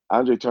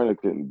Turner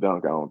couldn't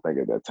dunk, I don't think,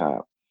 at that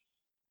time,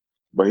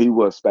 but he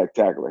was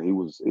spectacular. He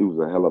was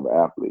a hell of an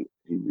athlete.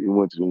 He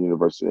went to the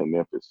University of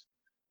Memphis,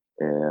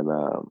 and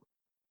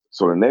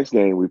so the next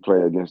game we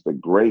play against the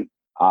great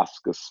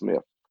Oscar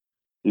Smith.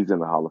 He's in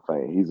the Hall of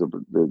Fame. He's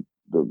the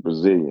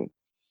Brazilian.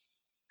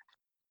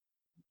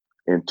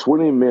 In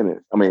 20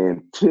 minutes, I mean,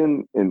 in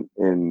 10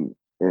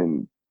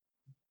 in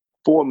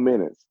 4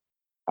 minutes,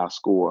 I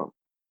score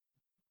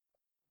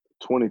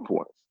 20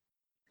 points.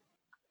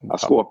 I Wow.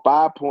 scored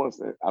 5 points.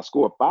 I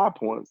scored 5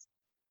 points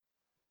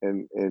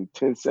in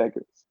 10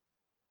 seconds.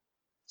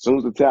 As soon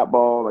as the tap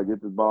ball, I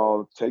get the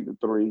ball, take the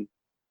three.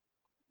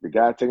 The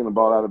guy taking the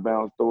ball out of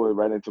bounds, throw it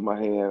right into my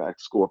hand. I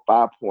scored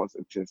 5 points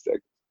in 10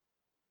 seconds.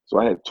 So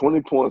I had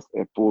 20 points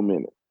in 4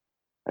 minutes.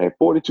 I had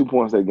 42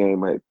 points that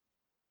game. I had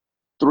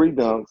three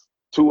dunks,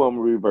 two of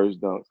them reverse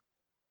dunks.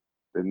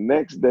 The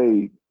next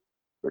day,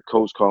 the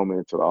coach called me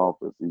into the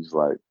office. He's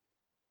like,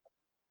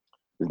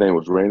 his name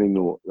was Randy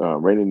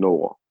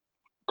Noah,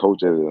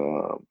 coach at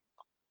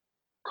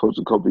coached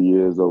a couple of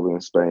years over in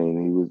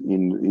Spain. He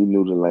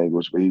knew the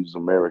language, but he was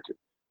American.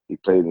 He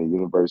played in the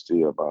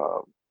University of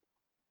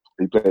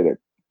he played at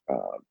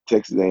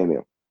Texas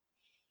A&M.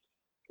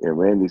 And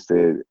Randy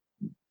said,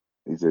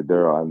 he said,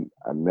 Daryl,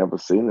 I never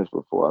seen this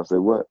before. I said,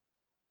 what?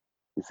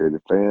 He said,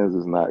 the fans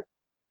is not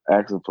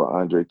asking for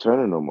Andre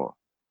Turner no more.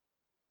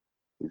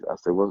 I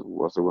said,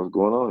 what's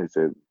going on? He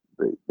said,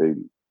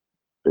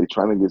 they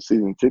trying to get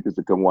season tickets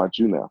to come watch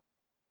you now.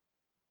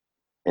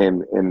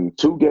 And in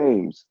 2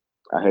 games,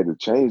 I had to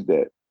change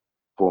that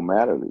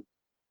formality.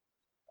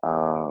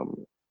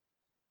 Um,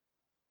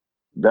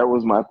 that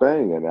was my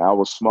thing. And I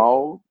was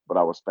small, but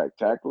I was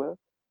spectacular.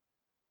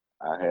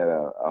 I had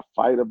a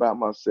fight about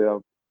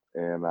myself,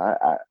 and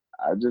I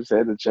just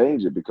had to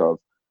change it because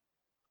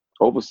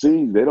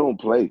overseas they don't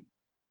play.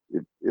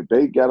 If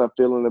they got a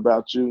feeling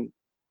about you,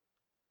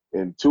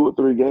 in 2 or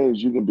 3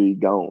 games you can be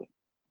gone.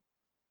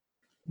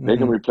 They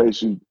can Mhm.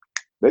 replace you.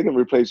 They can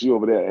replace you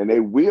over there, and they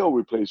will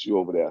replace you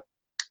over there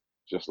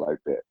just like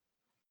that.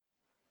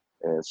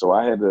 And so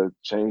I had to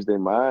change their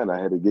mind. I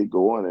had to get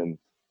going, and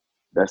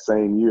that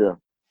same year,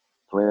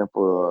 playing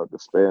for the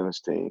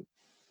Spanish team,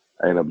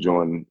 I ended up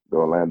joining the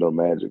Orlando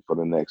Magic for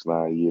the next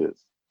 9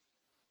 years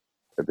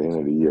at the end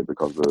of the year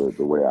because of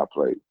the way I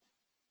played.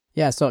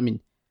 Yeah, so I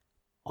mean,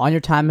 on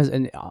your time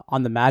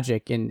on the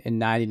Magic in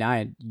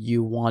 '99,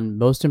 you won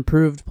Most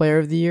Improved Player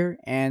of the Year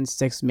and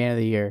Sixth Man of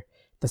the Year.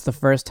 That's the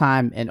first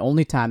time and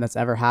only time that's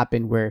ever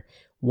happened where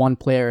one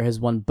player has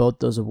won both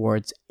those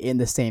awards in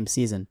the same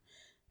season.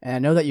 And I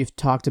know that you've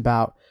talked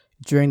about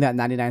during that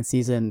 '99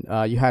 season,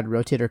 you had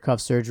rotator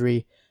cuff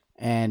surgery,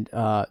 and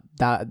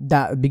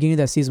that beginning of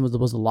that season was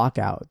the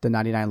lockout, the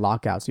 '99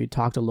 lockout. So you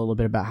talked a little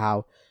bit about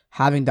how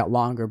having that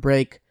longer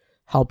break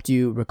helped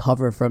you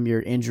recover from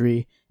your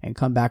injury and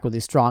come back really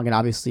strong, and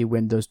obviously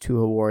win those two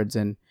awards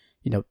and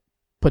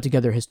put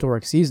together a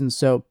historic season.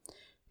 So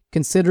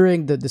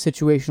considering the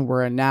situation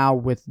we're in now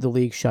with the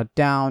league shut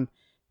down,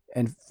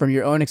 and from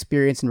your own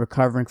experience in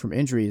recovering from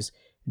injuries,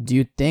 do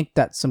you think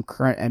that some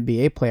current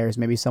NBA players,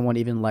 maybe someone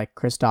even like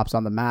Kristaps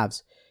on the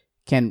Mavs,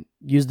 can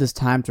use this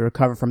time to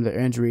recover from their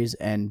injuries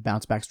and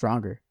bounce back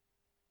stronger?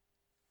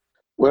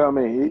 Well, I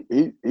mean,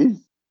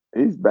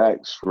 he's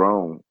back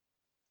strong.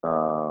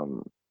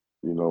 Um,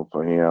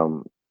 for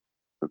him,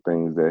 the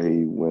things that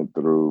he went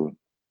through,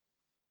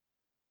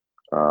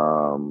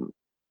 um,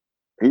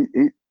 he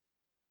he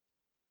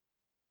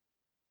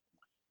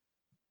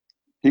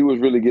he was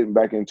really getting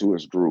back into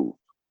his groove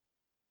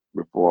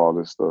before all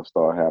this stuff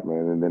started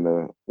happening. And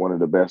then one of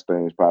the best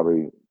things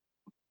probably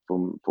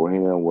for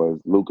him was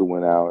Luka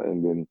went out,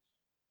 and then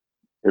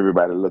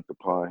everybody looked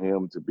upon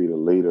him to be the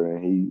leader,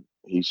 and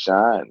he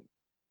shined.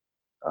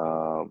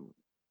 Um,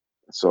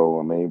 so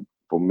I mean,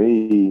 for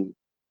me,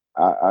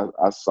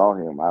 I saw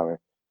him. I mean,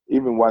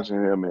 even watching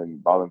him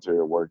in voluntary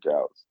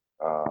workouts,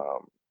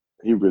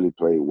 he really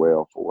played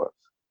well for us.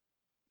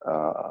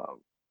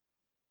 Um,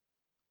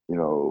 you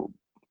know,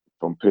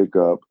 from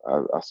pickup,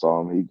 I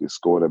saw him. He could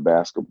score the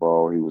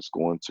basketball. He was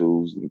scoring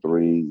twos and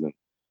threes, and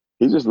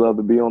he just loved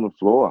to be on the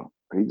floor.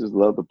 He just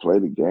loved to play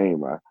the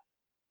game.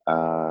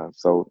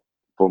 So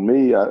for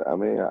me, I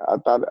mean, I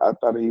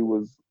thought he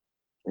was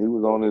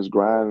on his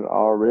grind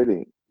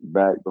already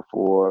back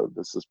before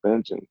the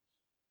suspension,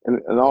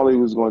 and all he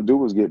was going to do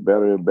was get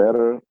better and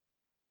better.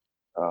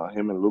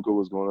 Him and Luca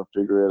was going to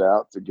figure it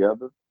out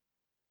together,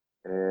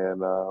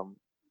 and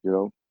you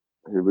know,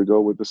 here we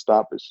go with the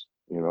stoppage.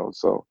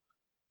 So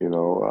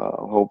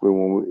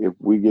hoping if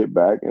we get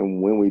back,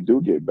 and when we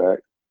do get back,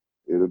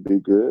 it'll be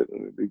good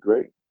and it'll be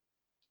great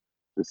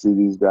to see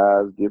these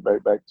guys get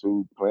back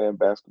to playing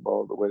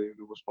basketball the way they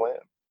was playing.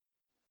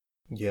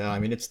 Yeah, I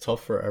mean it's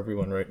tough for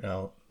everyone right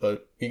now,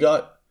 but we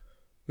got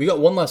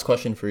one last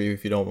question for you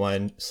if you don't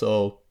mind.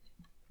 So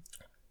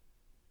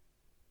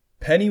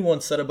Penny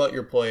once said about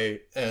your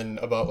play and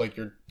about like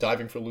your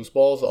diving for loose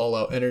balls, all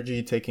out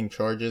energy, taking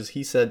charges.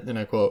 He said, and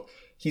I quote,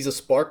 "He's a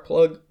spark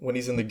plug. When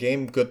he's in the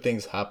game, good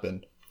things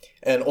happen."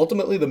 And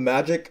ultimately, the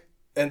Magic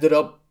ended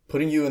up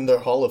putting you in their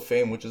Hall of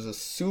Fame, which is a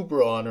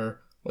super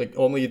honor. Like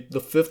only the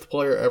fifth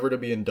player ever to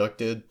be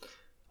inducted.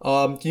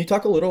 Can you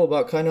talk a little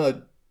about kind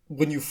of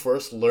when you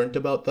first learned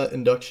about that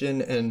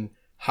induction and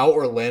how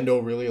Orlando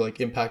really like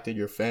impacted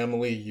your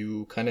family,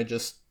 you kind of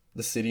just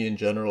the city in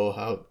general,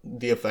 how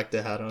the effect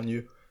it had on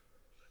you?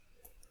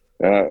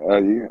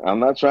 I'm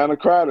not trying to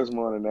cry this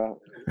morning now.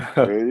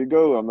 There you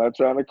go. I'm not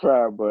trying to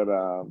cry, but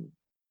I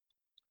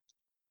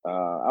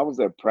was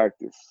at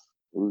practice.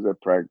 It was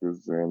at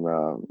practice, and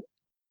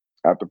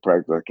after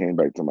practice, I came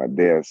back to my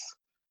desk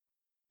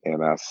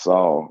and I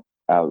saw uh,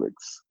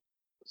 Alex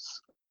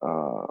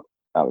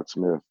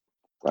Smith,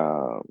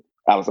 um,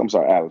 Alex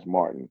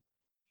Martin,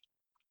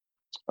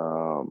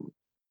 um,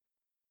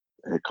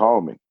 had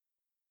called me.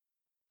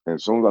 And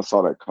as soon as I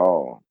saw that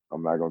call,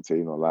 I'm not gonna tell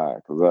you no lie,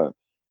 because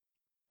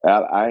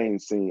I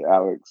ain't seen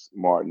Alex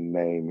Martin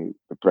name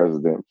the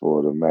president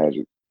for the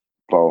Magic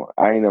phone.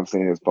 I ain't never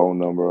seen his phone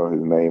number or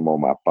his name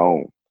on my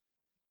phone,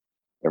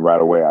 and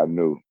right away I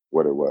knew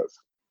what it was.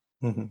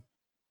 Mhm.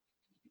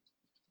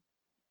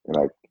 And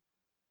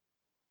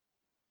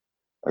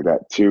I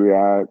got teary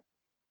eyed.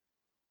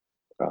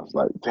 I was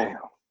like, damn,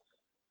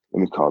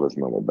 let me call this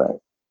number back.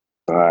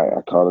 All right,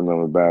 I called the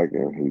number back,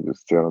 and he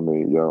was telling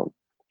me, yo,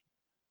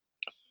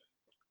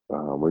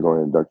 we're going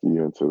to induct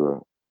you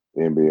into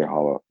the NBA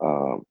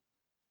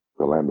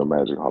the Orlando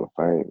Magic Hall of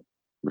Fame,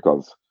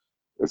 because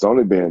it's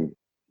only been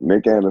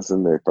Nick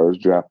Anderson, their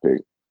first draft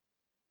pick,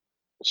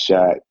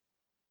 Shaq,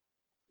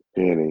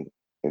 Penny,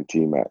 and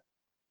T Mac.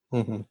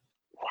 Mhm.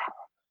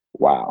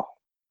 Wow,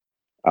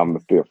 I'm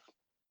the fifth.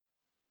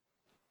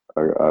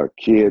 A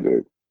kid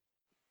that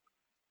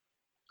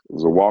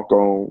was a walk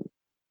on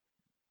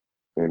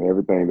and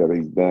everything that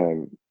he's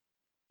done.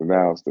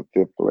 Now it's the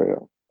fifth player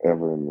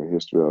ever in the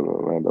history of the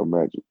Orlando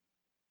Magic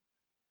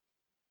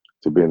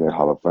to be in that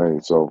Hall of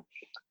Fame. So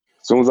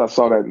as soon as I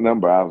saw that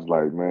number, I was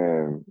like,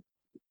 man,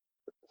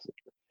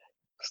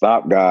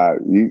 stop, God.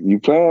 You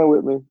playing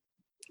with me.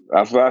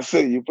 That's what I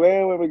said. You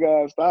playing with me,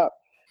 God. Stop.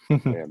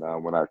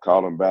 And when I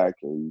called him back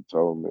and he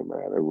told me,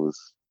 man, it was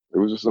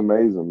just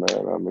amazing,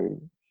 man. I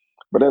mean,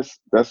 but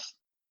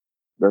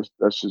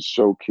that should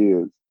show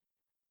kids,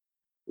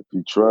 if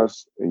you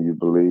trust and you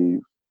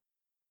believe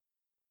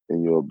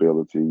in your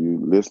ability,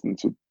 you listen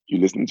to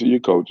your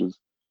coaches,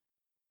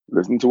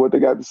 listen to what they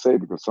got to say,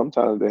 because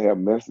sometimes they have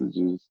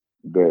messages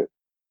that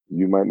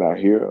you might not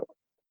hear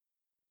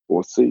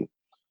or see.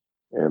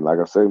 And like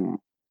I say,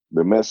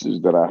 the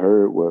message that I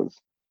heard was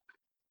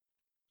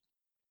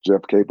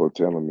Jeff Capo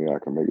telling me I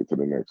can make it to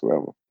the next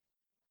level.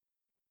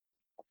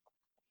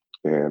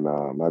 And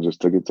I just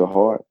took it to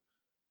heart.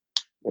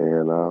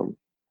 And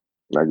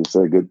like you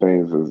said, good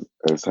things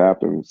has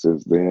happened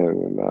since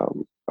then.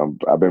 And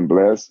I've been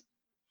blessed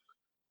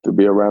to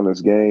be around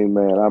this game,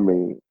 man. I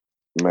mean,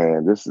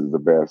 man, this is the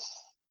best.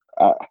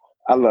 I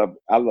I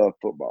love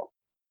football.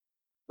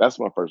 That's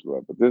my first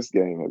love. But this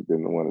game has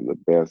been one of the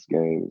best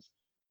games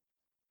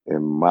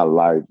in my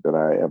life that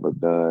I ever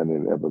done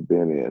and ever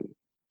been in.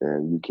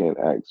 And you can't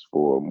ask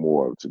for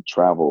more. To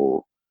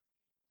travel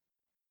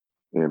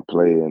and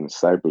play in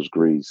Cyprus,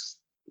 Greece,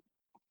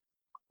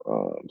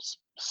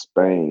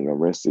 Spain,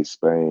 Orense,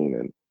 Spain,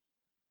 and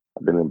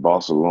I've been in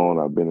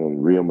Barcelona. I've been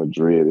in Real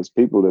Madrid. It's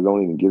people that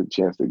don't even get a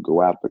chance to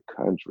go out the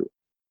country.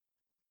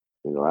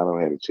 I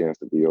don't have a chance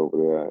to be over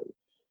there,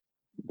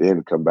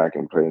 then come back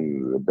and play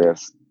in the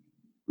best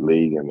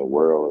league in the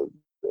world,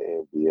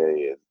 the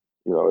NBA.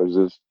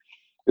 And,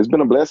 it's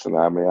been a blessing.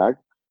 I mean,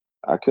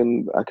 I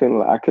couldn't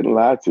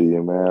lie to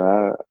you,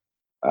 man.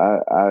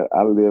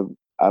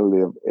 I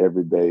live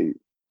every day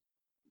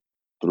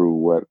through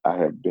what I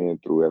have been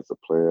through as a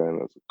player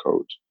and as a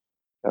coach,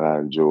 and I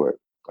enjoy it.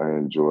 I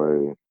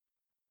enjoy,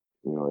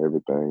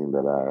 everything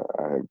that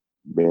I have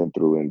been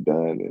through and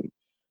done, and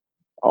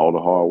all the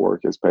hard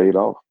work has paid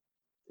off.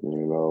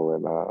 And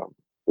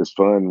it's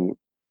fun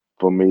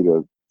for me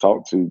to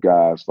talk to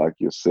guys like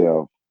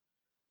yourself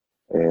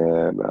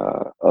and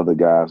other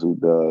guys who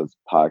does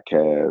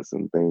podcasts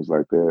and things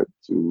like that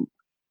to,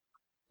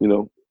 you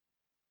know,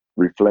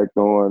 reflect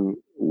on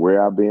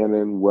where I've been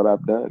and what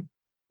I've done.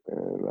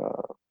 And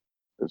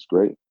it's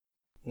great.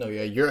 No,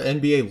 yeah, your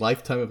NBA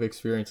lifetime of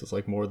experience is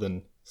like more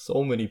than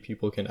so many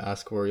people can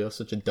ask for. You have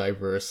such a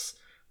diverse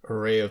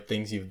array of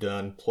things you've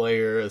done: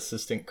 player,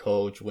 assistant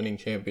coach, winning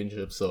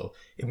championships. So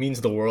it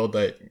means the world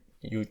that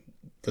you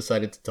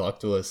decided to talk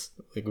to us.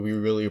 Like we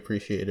really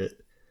appreciate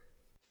it.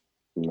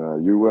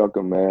 You're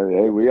welcome, man.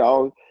 Hey, we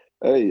all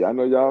Hey, I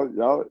know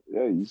y'all.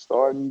 Yeah, you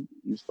starting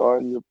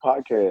your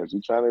podcast.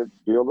 You trying to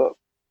build up,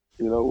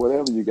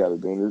 whatever you got to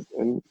do,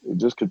 and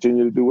just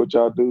continue to do what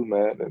y'all do,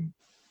 man. And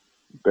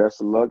best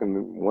of luck.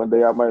 And one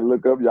day I might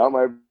look up, y'all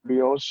might be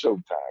on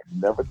Showtime.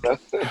 You never know.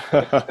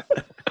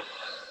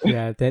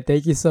 Yeah,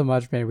 thank you so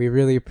much, man. We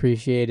really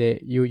appreciate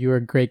it. You were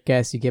a great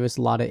guest. You gave us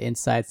a lot of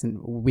insights, and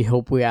we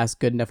hope we asked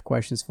good enough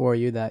questions for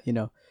you that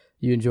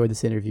you enjoyed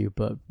this interview.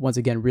 But once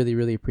again, really,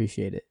 really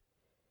appreciate it.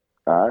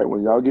 All right,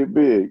 when y'all get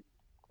big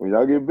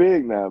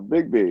now,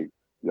 big,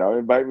 y'all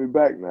invite me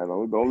back now.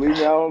 Don't leave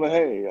me out on the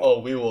hang.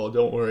 Oh, we will.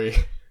 Don't worry.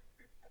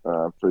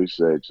 I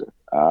appreciate you.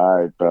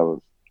 All right,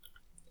 fellas.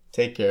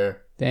 Take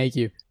care. Thank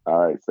you.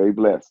 All right, stay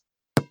blessed.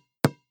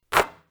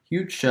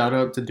 Huge shout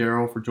out to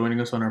Daryl for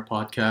joining us on our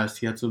podcast.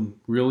 He had some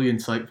really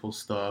insightful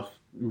stuff,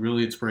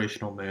 really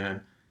inspirational man.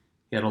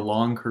 He had a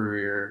long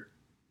career,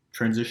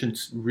 transitioned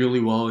really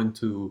well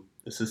into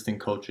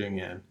assistant coaching,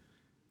 and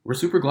we're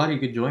super glad he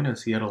could join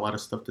us. He had a lot of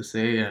stuff to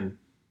say, and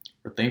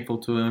we're thankful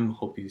to him.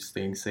 Hope he's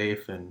staying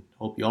safe, and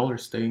hope y'all are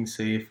staying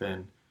safe,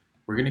 and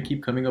we're going to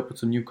keep coming up with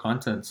some new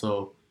content,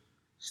 so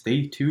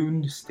stay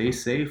tuned, stay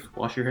safe,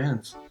 wash your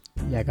hands.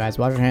 Yeah, guys,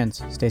 wash your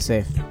hands. Stay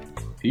safe.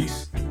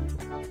 Peace.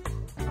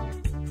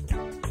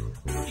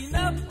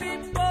 Enough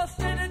people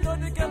say they know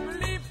they can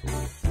believe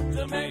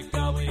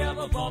Jamaica, we have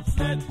a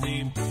bobsled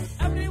team.